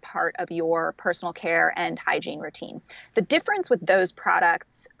for that part of your personal care and hygiene routine. The difference with those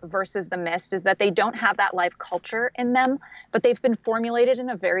products versus the mist is that they don't have that live culture in them, but they've been formulated in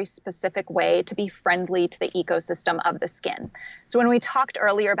a very specific way to be friendly to the ecosystem of the skin. So when we talked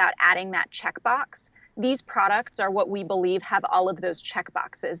earlier about adding that checkbox, these products are what we believe have all of those check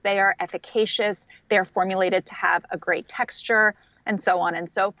boxes. They are efficacious. They're formulated to have a great texture, and so on and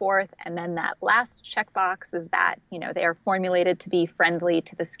so forth. And then that last checkbox is that, they are formulated to be friendly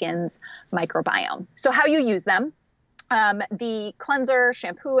to the skin's microbiome. So how you use them. The cleanser,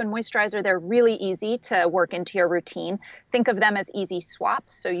 shampoo, and moisturizer, they're really easy to work into your routine. Think of them as easy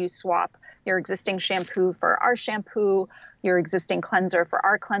swaps. So you swap your existing shampoo for our shampoo. your existing cleanser for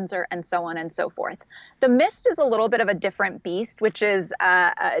our cleanser, and so on and so forth. The mist is a little bit of a different beast, which is,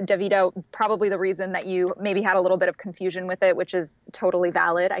 Davito, probably the reason that you maybe had a little bit of confusion with it, which is totally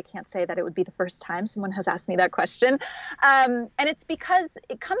valid. I can't say that it would be the first time someone has asked me that question. And it's because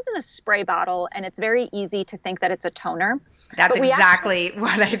it comes in a spray bottle, and it's very easy to think that it's a toner. That's exactly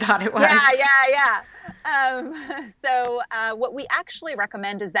what I thought it was. Yeah. So what we actually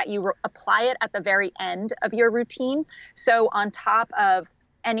recommend is that you apply it at the very end of your routine. So on top of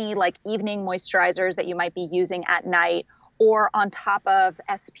any like evening moisturizers that you might be using at night, or on top of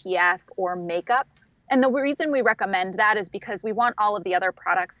SPF or makeup. And the reason we recommend that is because we want all of the other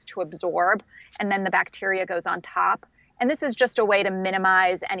products to absorb, and then the bacteria goes on top. And this is just a way to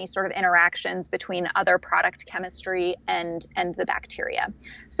minimize any sort of interactions between other product chemistry and the bacteria.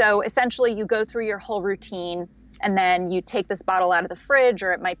 So essentially you go through your whole routine, and then you take this bottle out of the fridge,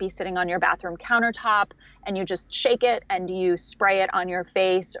 or it might be sitting on your bathroom countertop, and you just shake it and you spray it on your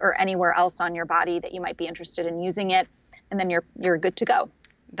face or anywhere else on your body that you might be interested in using it. And then you're good to go.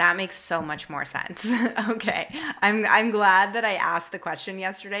 That makes so much more sense. Okay. I'm glad that I asked the question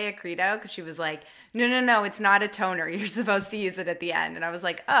yesterday at Credo, because she was like, no, it's not a toner. You're supposed to use it at the end. And I was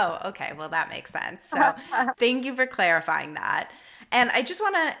like, oh, okay, well, that makes sense. So thank you for clarifying that. And I just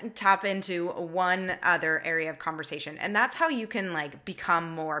want to tap into one other area of conversation, and that's how you can like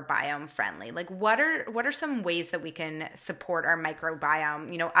become more biome friendly. Like what are some ways that we can support our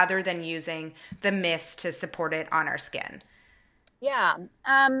microbiome, other than using the mist to support it on our skin? Yeah.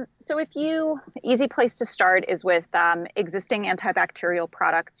 So easy place to start is with existing antibacterial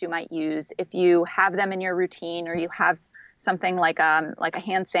products you might use. If you have them in your routine, or you have something like a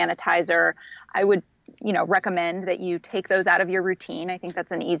hand sanitizer, I would recommend that you take those out of your routine. I think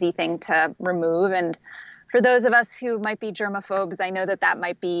that's an easy thing to remove. And for those of us who might be germaphobes, I know that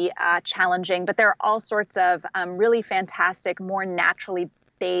might be challenging, but there are all sorts of really fantastic, more naturally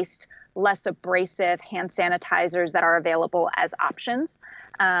based, less abrasive hand sanitizers that are available as options.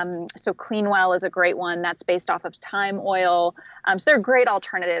 So Cleanwell is a great one that's based off of thyme oil. So there are great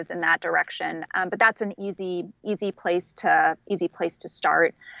alternatives in that direction. But that's an easy place to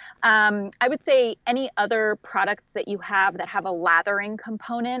start. I would say any other products that you have that have a lathering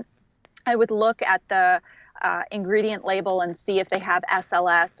component, I would look at the ingredient label and see if they have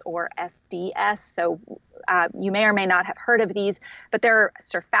SLS or SDS. So you may or may not have heard of these, but they're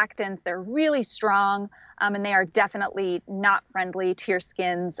surfactants. They're really strong, and they are definitely not friendly to your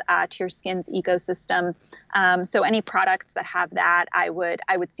skin's ecosystem. So any products that have that, I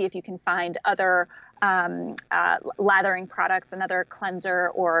would see if you can find other lathering products, another cleanser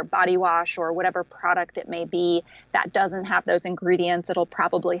or body wash or whatever product it may be that doesn't have those ingredients. It'll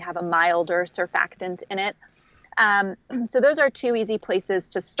probably have a milder surfactant in it. So those are two easy places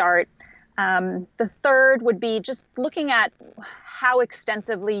to start. The third would be just looking at how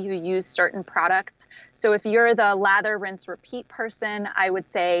extensively you use certain products. So if you're the lather, rinse, repeat person, I would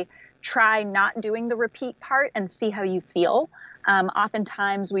say try not doing the repeat part and see how you feel.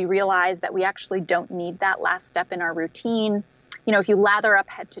 Oftentimes we realize that we actually don't need that last step in our routine. If you lather up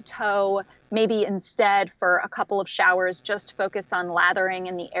head to toe, maybe instead for a couple of showers, just focus on lathering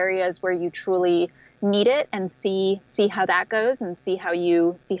in the areas where you truly need it, and see how that goes, and see how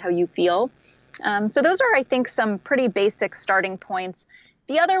you feel. So those are, I think, some pretty basic starting points.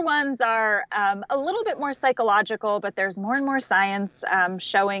 The other ones are a little bit more psychological, but there's more and more science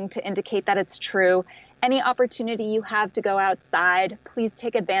showing to indicate that it's true. Any opportunity you have to go outside, please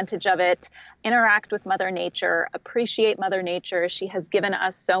take advantage of it. Interact with Mother Nature, appreciate Mother Nature. She has given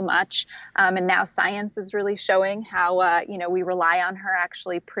us so much. And now science is really showing how, we rely on her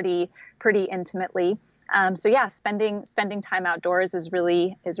actually pretty intimately. So yeah, spending time outdoors is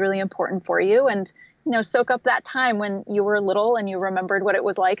really important for you. And, soak up that time when you were little and you remembered what it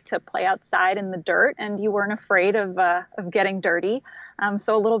was like to play outside in the dirt and you weren't afraid of getting dirty.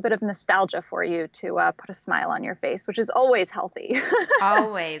 So a little bit of nostalgia for you to put a smile on your face, which is always healthy.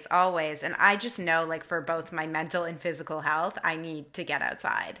 Always. And I just know, like, for both my mental and physical health, I need to get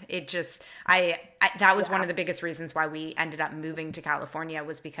outside. It just, that was one of the biggest reasons why we ended up moving to California,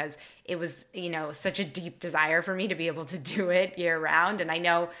 was because it was, such a deep desire for me to be able to do it year round. And I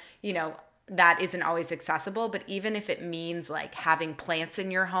know, that isn't always accessible, but even if it means like having plants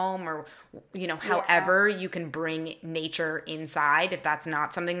in your home, or, however you can bring nature inside, if that's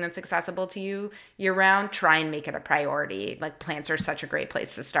not something that's accessible to you year round, try and make it a priority. Like, plants are such a great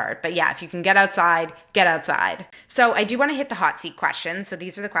place to start. But yeah, if you can get outside, get outside. So I do want to hit the hot seat questions. So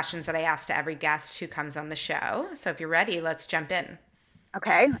these are the questions that I ask to every guest who comes on the show. So if you're ready, let's jump in.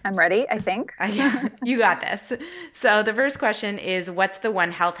 Okay, I'm ready, I think. Yeah, you got this. So the first question is, what's the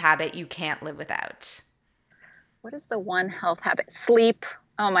one health habit you can't live without? What is the one health habit? Sleep.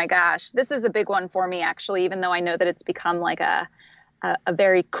 Oh my gosh. This is a big one for me, actually, even though I know that it's become like a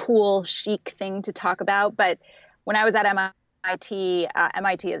very cool, chic thing to talk about. But when I was at MIT,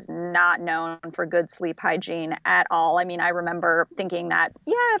 MIT is not known for good sleep hygiene at all. I mean, I remember thinking that,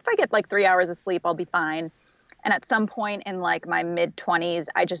 yeah, if I get like 3 hours of sleep, I'll be fine. And at some point in like my mid 20s,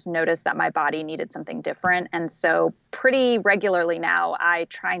 I just noticed that my body needed something different. And so pretty regularly now, I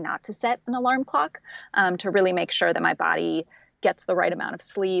try not to set an alarm clock to really make sure that my body gets the right amount of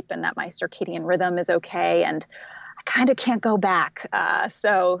sleep and that my circadian rhythm is okay. And I kind of can't go back.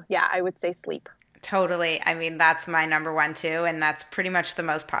 So yeah, I would say sleep. Totally. I mean, that's my number one too, and that's pretty much the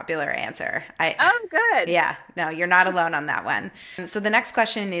most popular answer. Oh, good. Yeah, no, you're not alone on that one. So the next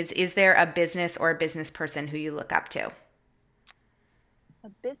question is there a business or a business person who you look up to? A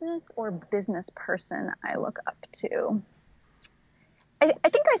business or business person I look up to. I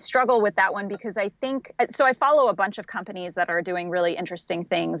think I struggle with that one because I think, so I follow a bunch of companies that are doing really interesting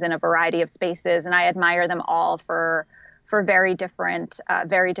things in a variety of spaces, and I admire them all for very different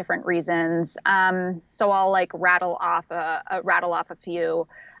reasons. So I'll like rattle off a few.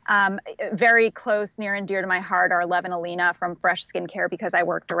 Very close, near and dear to my heart are Lev and Alina from Fresh Skincare because I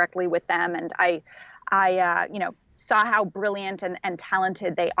work directly with them, and I saw how brilliant and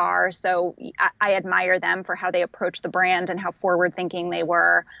talented they are. So I admire them for how they approach the brand and how forward thinking they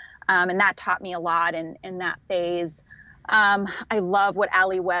were. And that taught me a lot in that phase. I love what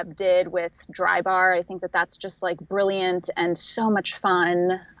Ali Webb did with Dry Bar. I think that that's just like brilliant and so much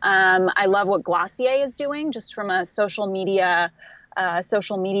fun. I love what Glossier is doing just from a social media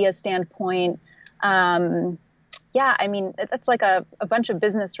standpoint. Yeah, I mean, that's like a bunch of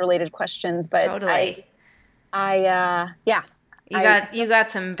business related questions, but totally. You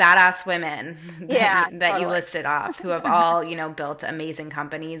got some badass women that totally. You listed off who have all, built amazing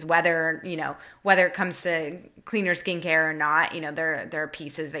companies, whether it comes to cleaner skincare or not, there are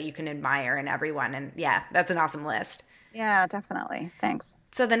pieces that you can admire in everyone. And yeah, that's an awesome list. Yeah, definitely. Thanks.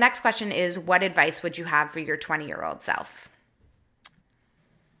 So the next question is, what advice would you have for your 20-year-old self?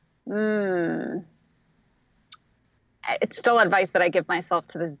 It's still advice that I give myself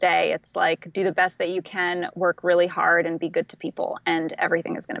to this day. It's like, do the best that you can, work really hard, and be good to people, and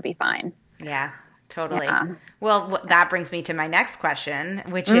everything is going to be fine. Yeah, totally. Yeah. Well, that brings me to my next question,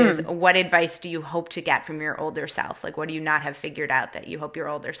 which is, what advice do you hope to get from your older self? Like, what do you not have figured out that you hope your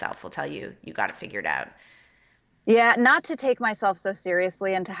older self will tell you got it figured out? Yeah, not to take myself so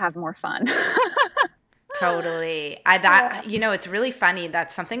seriously and to have more fun. Totally. It's really funny.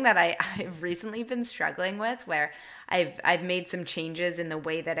 That's something that I've recently been struggling with, where I've made some changes in the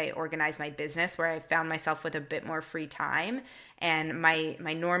way that I organize my business, where I found myself with a bit more free time, and my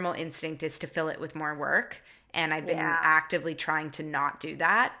normal instinct is to fill it with more work. And I've been actively trying to not do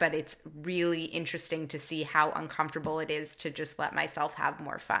that, but it's really interesting to see how uncomfortable it is to just let myself have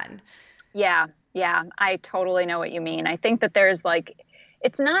more fun. Yeah. I totally know what you mean. I think that there's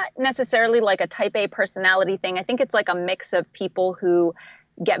it's not necessarily like a type A personality thing. I think it's like a mix of people who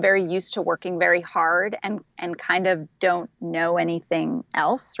get very used to working very hard and kind of don't know anything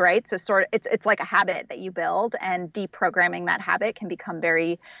else, right? So it's like a habit that you build, and deprogramming that habit can become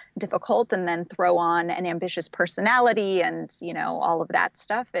very difficult, and then throw on an ambitious personality and, all of that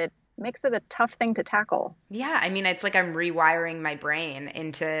stuff. It makes it a tough thing to tackle. Yeah. I mean, it's like I'm rewiring my brain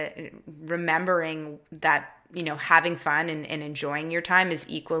into remembering that, having fun and enjoying your time is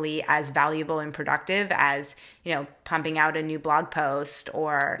equally as valuable and productive as, pumping out a new blog post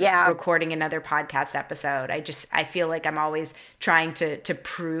or recording another podcast episode. I feel like I'm always trying to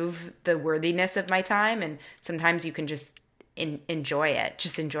prove the worthiness of my time. And sometimes you can just enjoy it,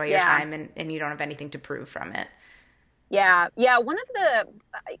 just enjoy your time, and you don't have anything to prove from it. Yeah. One of the,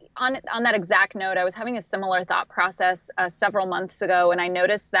 on that exact note, I was having a similar thought process several months ago, and I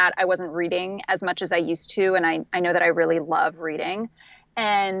noticed that I wasn't reading as much as I used to. And I know that I really love reading.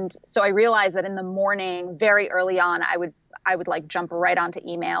 And so I realized that in the morning, very early on, I would like jump right onto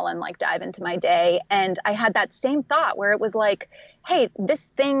email and like dive into my day. And I had that same thought where it was like, hey,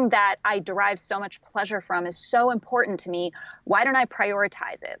 this thing that I derive so much pleasure from is so important to me. Why don't I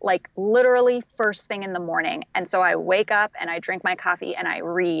prioritize it? Like literally first thing in the morning. And so I wake up and I drink my coffee and I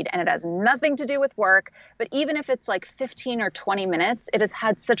read, and it has nothing to do with work. But even if it's like 15 or 20 minutes, it has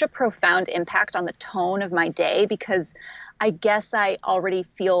had such a profound impact on the tone of my day, because I guess I already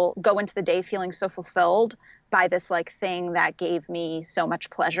go into the day feeling so fulfilled by this like thing that gave me so much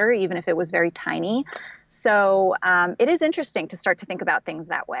pleasure, even if it was very tiny. So it is interesting to start to think about things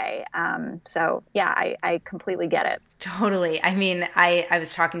that way. So yeah, I completely get it. Totally. I mean, I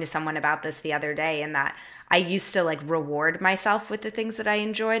was talking to someone about this the other day, and that I used to like reward myself with the things that I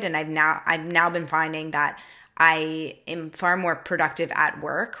enjoyed. And I've now been finding that I am far more productive at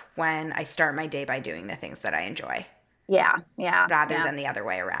work when I start my day by doing the things that I enjoy. Yeah, yeah, Rather yeah, than the other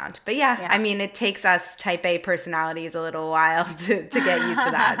way around. But yeah, yeah. I mean, it takes us type A personalities a little while to get used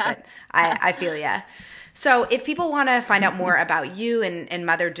to that, but I feel ya. So if people want to find out more about you and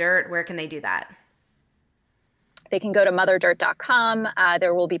Mother Dirt, where can they do that? They can go to motherdirt.com.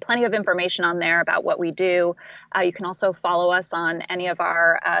 There will be plenty of information on there about what we do. You can also follow us on any of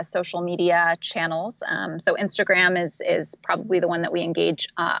our social media channels. So Instagram is probably the one that we engage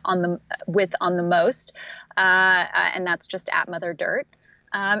on the most, and that's just at Mother Dirt.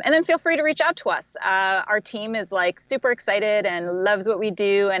 And then feel free to reach out to us. Our team is like super excited and loves what we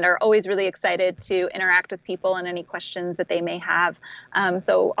do and are always really excited to interact with people and any questions that they may have.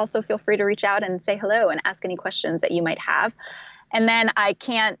 So also feel free to reach out and say hello and ask any questions that you might have. And then I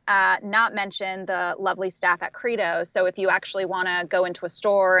can't not mention the lovely staff at Credo. So if you actually want to go into a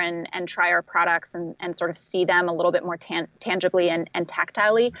store and try our products and sort of see them a little bit more tangibly and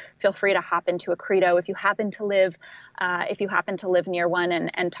tactilely, feel free to hop into a Credo. If you happen to live near one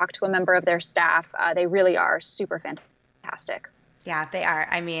and talk to a member of their staff, they really are super fantastic. Yeah, they are.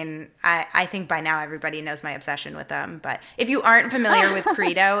 I mean, I think by now everybody knows my obsession with them. But if you aren't familiar with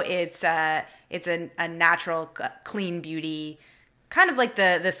Credo, it's a natural, clean beauty, kind of like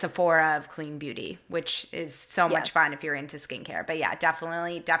the Sephora of clean beauty, which is so much fun if you're into skincare. But yeah,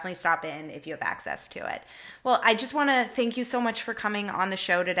 definitely stop in if you have access to it. Well, I just want to thank you so much for coming on the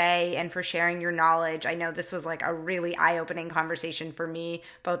show today and for sharing your knowledge. I know this was like a really eye-opening conversation for me,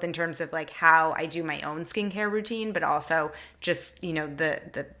 both in terms of like how I do my own skincare routine, but also just, you know,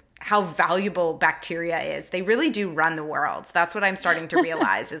 the how valuable bacteria is. They really do run the world. That's what I'm starting to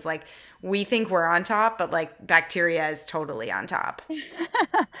realize is like, we think we're on top, but like bacteria is totally on top.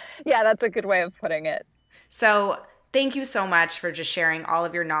 Yeah, that's a good way of putting it. So thank you so much for just sharing all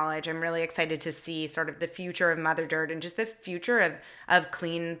of your knowledge. I'm really excited to see sort of the future of Mother Dirt and just the future of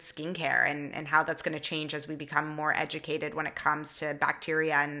clean skincare and how that's going to change as we become more educated when it comes to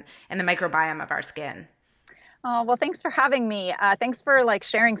bacteria and the microbiome of our skin. Oh, well, thanks for having me. Thanks for like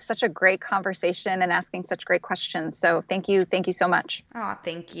sharing such a great conversation and asking such great questions. So thank you. Thank you so much. Oh,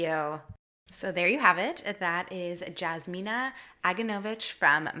 thank you. So there you have it. That is Jasmina Aganovic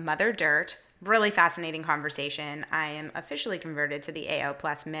from Mother Dirt. Really fascinating conversation. I am officially converted to the AO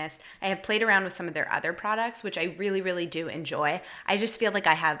Plus Mist. I have played around with some of their other products, which I really, really do enjoy. I just feel like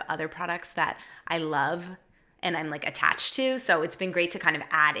I have other products that I love and I'm like attached to. So it's been great to kind of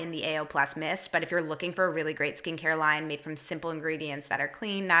add in the AO Plus Mist. But if you're looking for a really great skincare line made from simple ingredients that are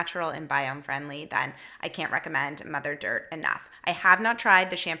clean, natural, and biome friendly, then I can't recommend Mother Dirt enough. I have not tried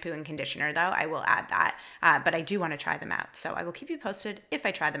the shampoo and conditioner though. I will add that, but I do want to try them out. So I will keep you posted if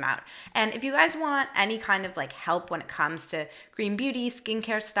I try them out. And if you guys want any kind of like help when it comes to green beauty,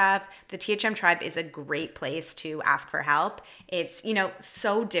 skincare stuff, the THM Tribe is a great place to ask for help. It's, you know,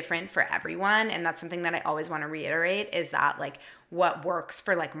 so different for everyone. And that's something that I always want to reiterate is that like what works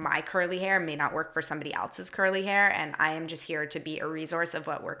for like my curly hair may not work for somebody else's curly hair. And I am just here to be a resource of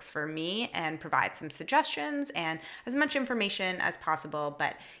what works for me and provide some suggestions and as much information as possible.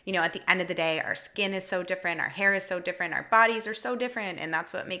 But, you know, at the end of the day, our skin is so different, our hair is so different, our bodies are so different. And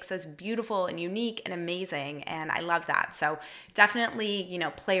that's what makes us beautiful and unique and amazing. And I love that. So definitely, you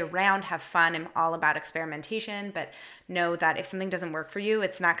know, play around, have fun. I'm all about experimentation, but know that if something doesn't work for you,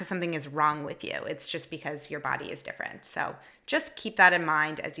 it's not because something is wrong with you. It's just because your body is different. So just keep that in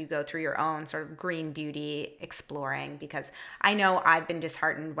mind as you go through your own sort of green beauty exploring, because I know I've been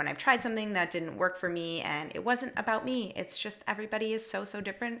disheartened when I've tried something that didn't work for me and it wasn't about me. It's just everybody is so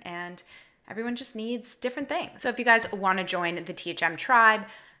different and everyone just needs different things. So if you guys want to join the THM Tribe,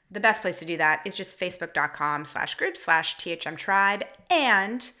 the best place to do that is just facebook.com/group/THM Tribe.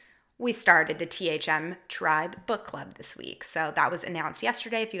 And we started the THM Tribe Book Club this week. So that was announced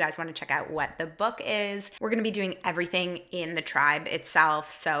yesterday. If you guys want to check out what the book is, we're going to be doing everything in the tribe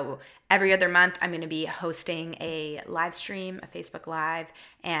itself. So every other month, I'm going to be hosting a live stream, a Facebook Live,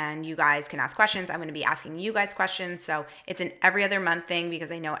 and you guys can ask questions. I'm going to be asking you guys questions. So it's an every other month thing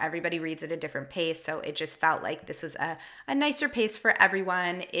because I know everybody reads at a different pace. So it just felt like this was a nicer pace for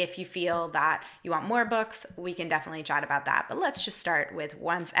everyone. If you feel that you want more books, we can definitely chat about that. But let's just start with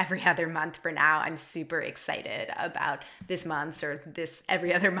once every other month for now. I'm super excited about this month's or this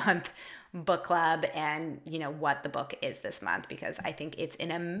every other month book club and, you know, what the book is this month, because I think it's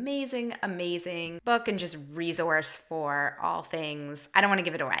an amazing book and just resource for all things. I don't want to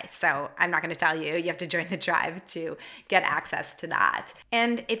give it away, so I'm not going to tell you. You have to join the tribe to get access to that.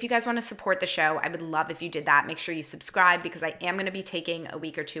 And if you guys want to support the show, I would love if you did that. Make sure you subscribe because I am going to be taking a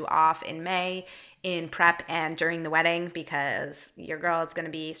week or two off in May. in prep and during the wedding because your girl is going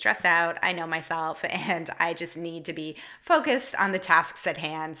to be stressed out. I know myself, and I just need to be focused on the tasks at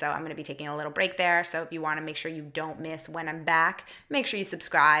hand. So I'm going to be taking a little break there. So if you want to make sure you don't miss when I'm back, make sure you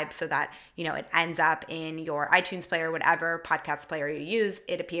subscribe so that, it ends up in your iTunes player, whatever podcast player you use,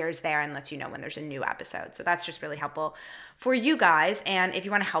 it appears there and lets you know when there's a new episode. So that's just really helpful for you guys. And if you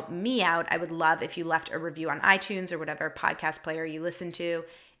want to help me out, I would love if you left a review on iTunes or whatever podcast player you listen to.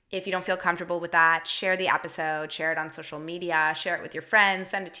 If you don't feel comfortable with that, share the episode, share it on social media, share it with your friends,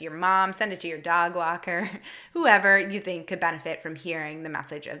 send it to your mom, send it to your dog walker, whoever you think could benefit from hearing the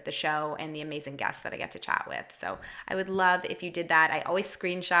message of the show and the amazing guests that I get to chat with. So I would love if you did that. I always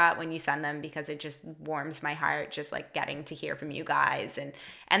screenshot when you send them because it just warms my heart, just like getting to hear from you guys and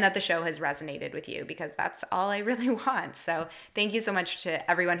that the show has resonated with you, because that's all I really want. So thank you so much to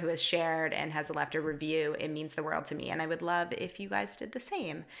everyone who has shared and has left a review. It means the world to me. And I would love if you guys did the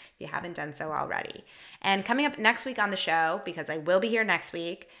same, if you haven't done so already. And coming up next week on the show, because I will be here next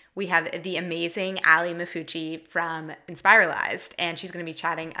week, we have the amazing Ali Mafucci from Inspiralized, and she's going to be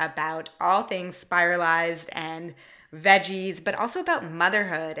chatting about all things spiralized and veggies, but also about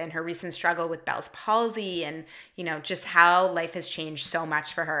motherhood and her recent struggle with Bell's palsy and, just how life has changed so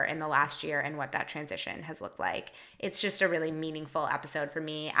much for her in the last year and what that transition has looked like. It's just a really meaningful episode for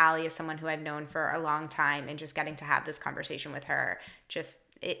me. Ali is someone who I've known for a long time, and just getting to have this conversation with her,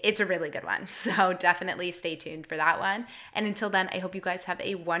 it's a really good one. So definitely stay tuned for that one. And until then, I hope you guys have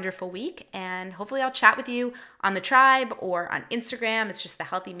a wonderful week, and hopefully I'll chat with you on the tribe or on Instagram. It's just the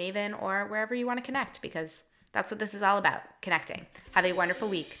Healthy Maven, or wherever you want to connect, because that's what this is all about, connecting. Have a wonderful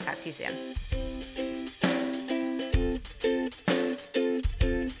week. Talk to you soon.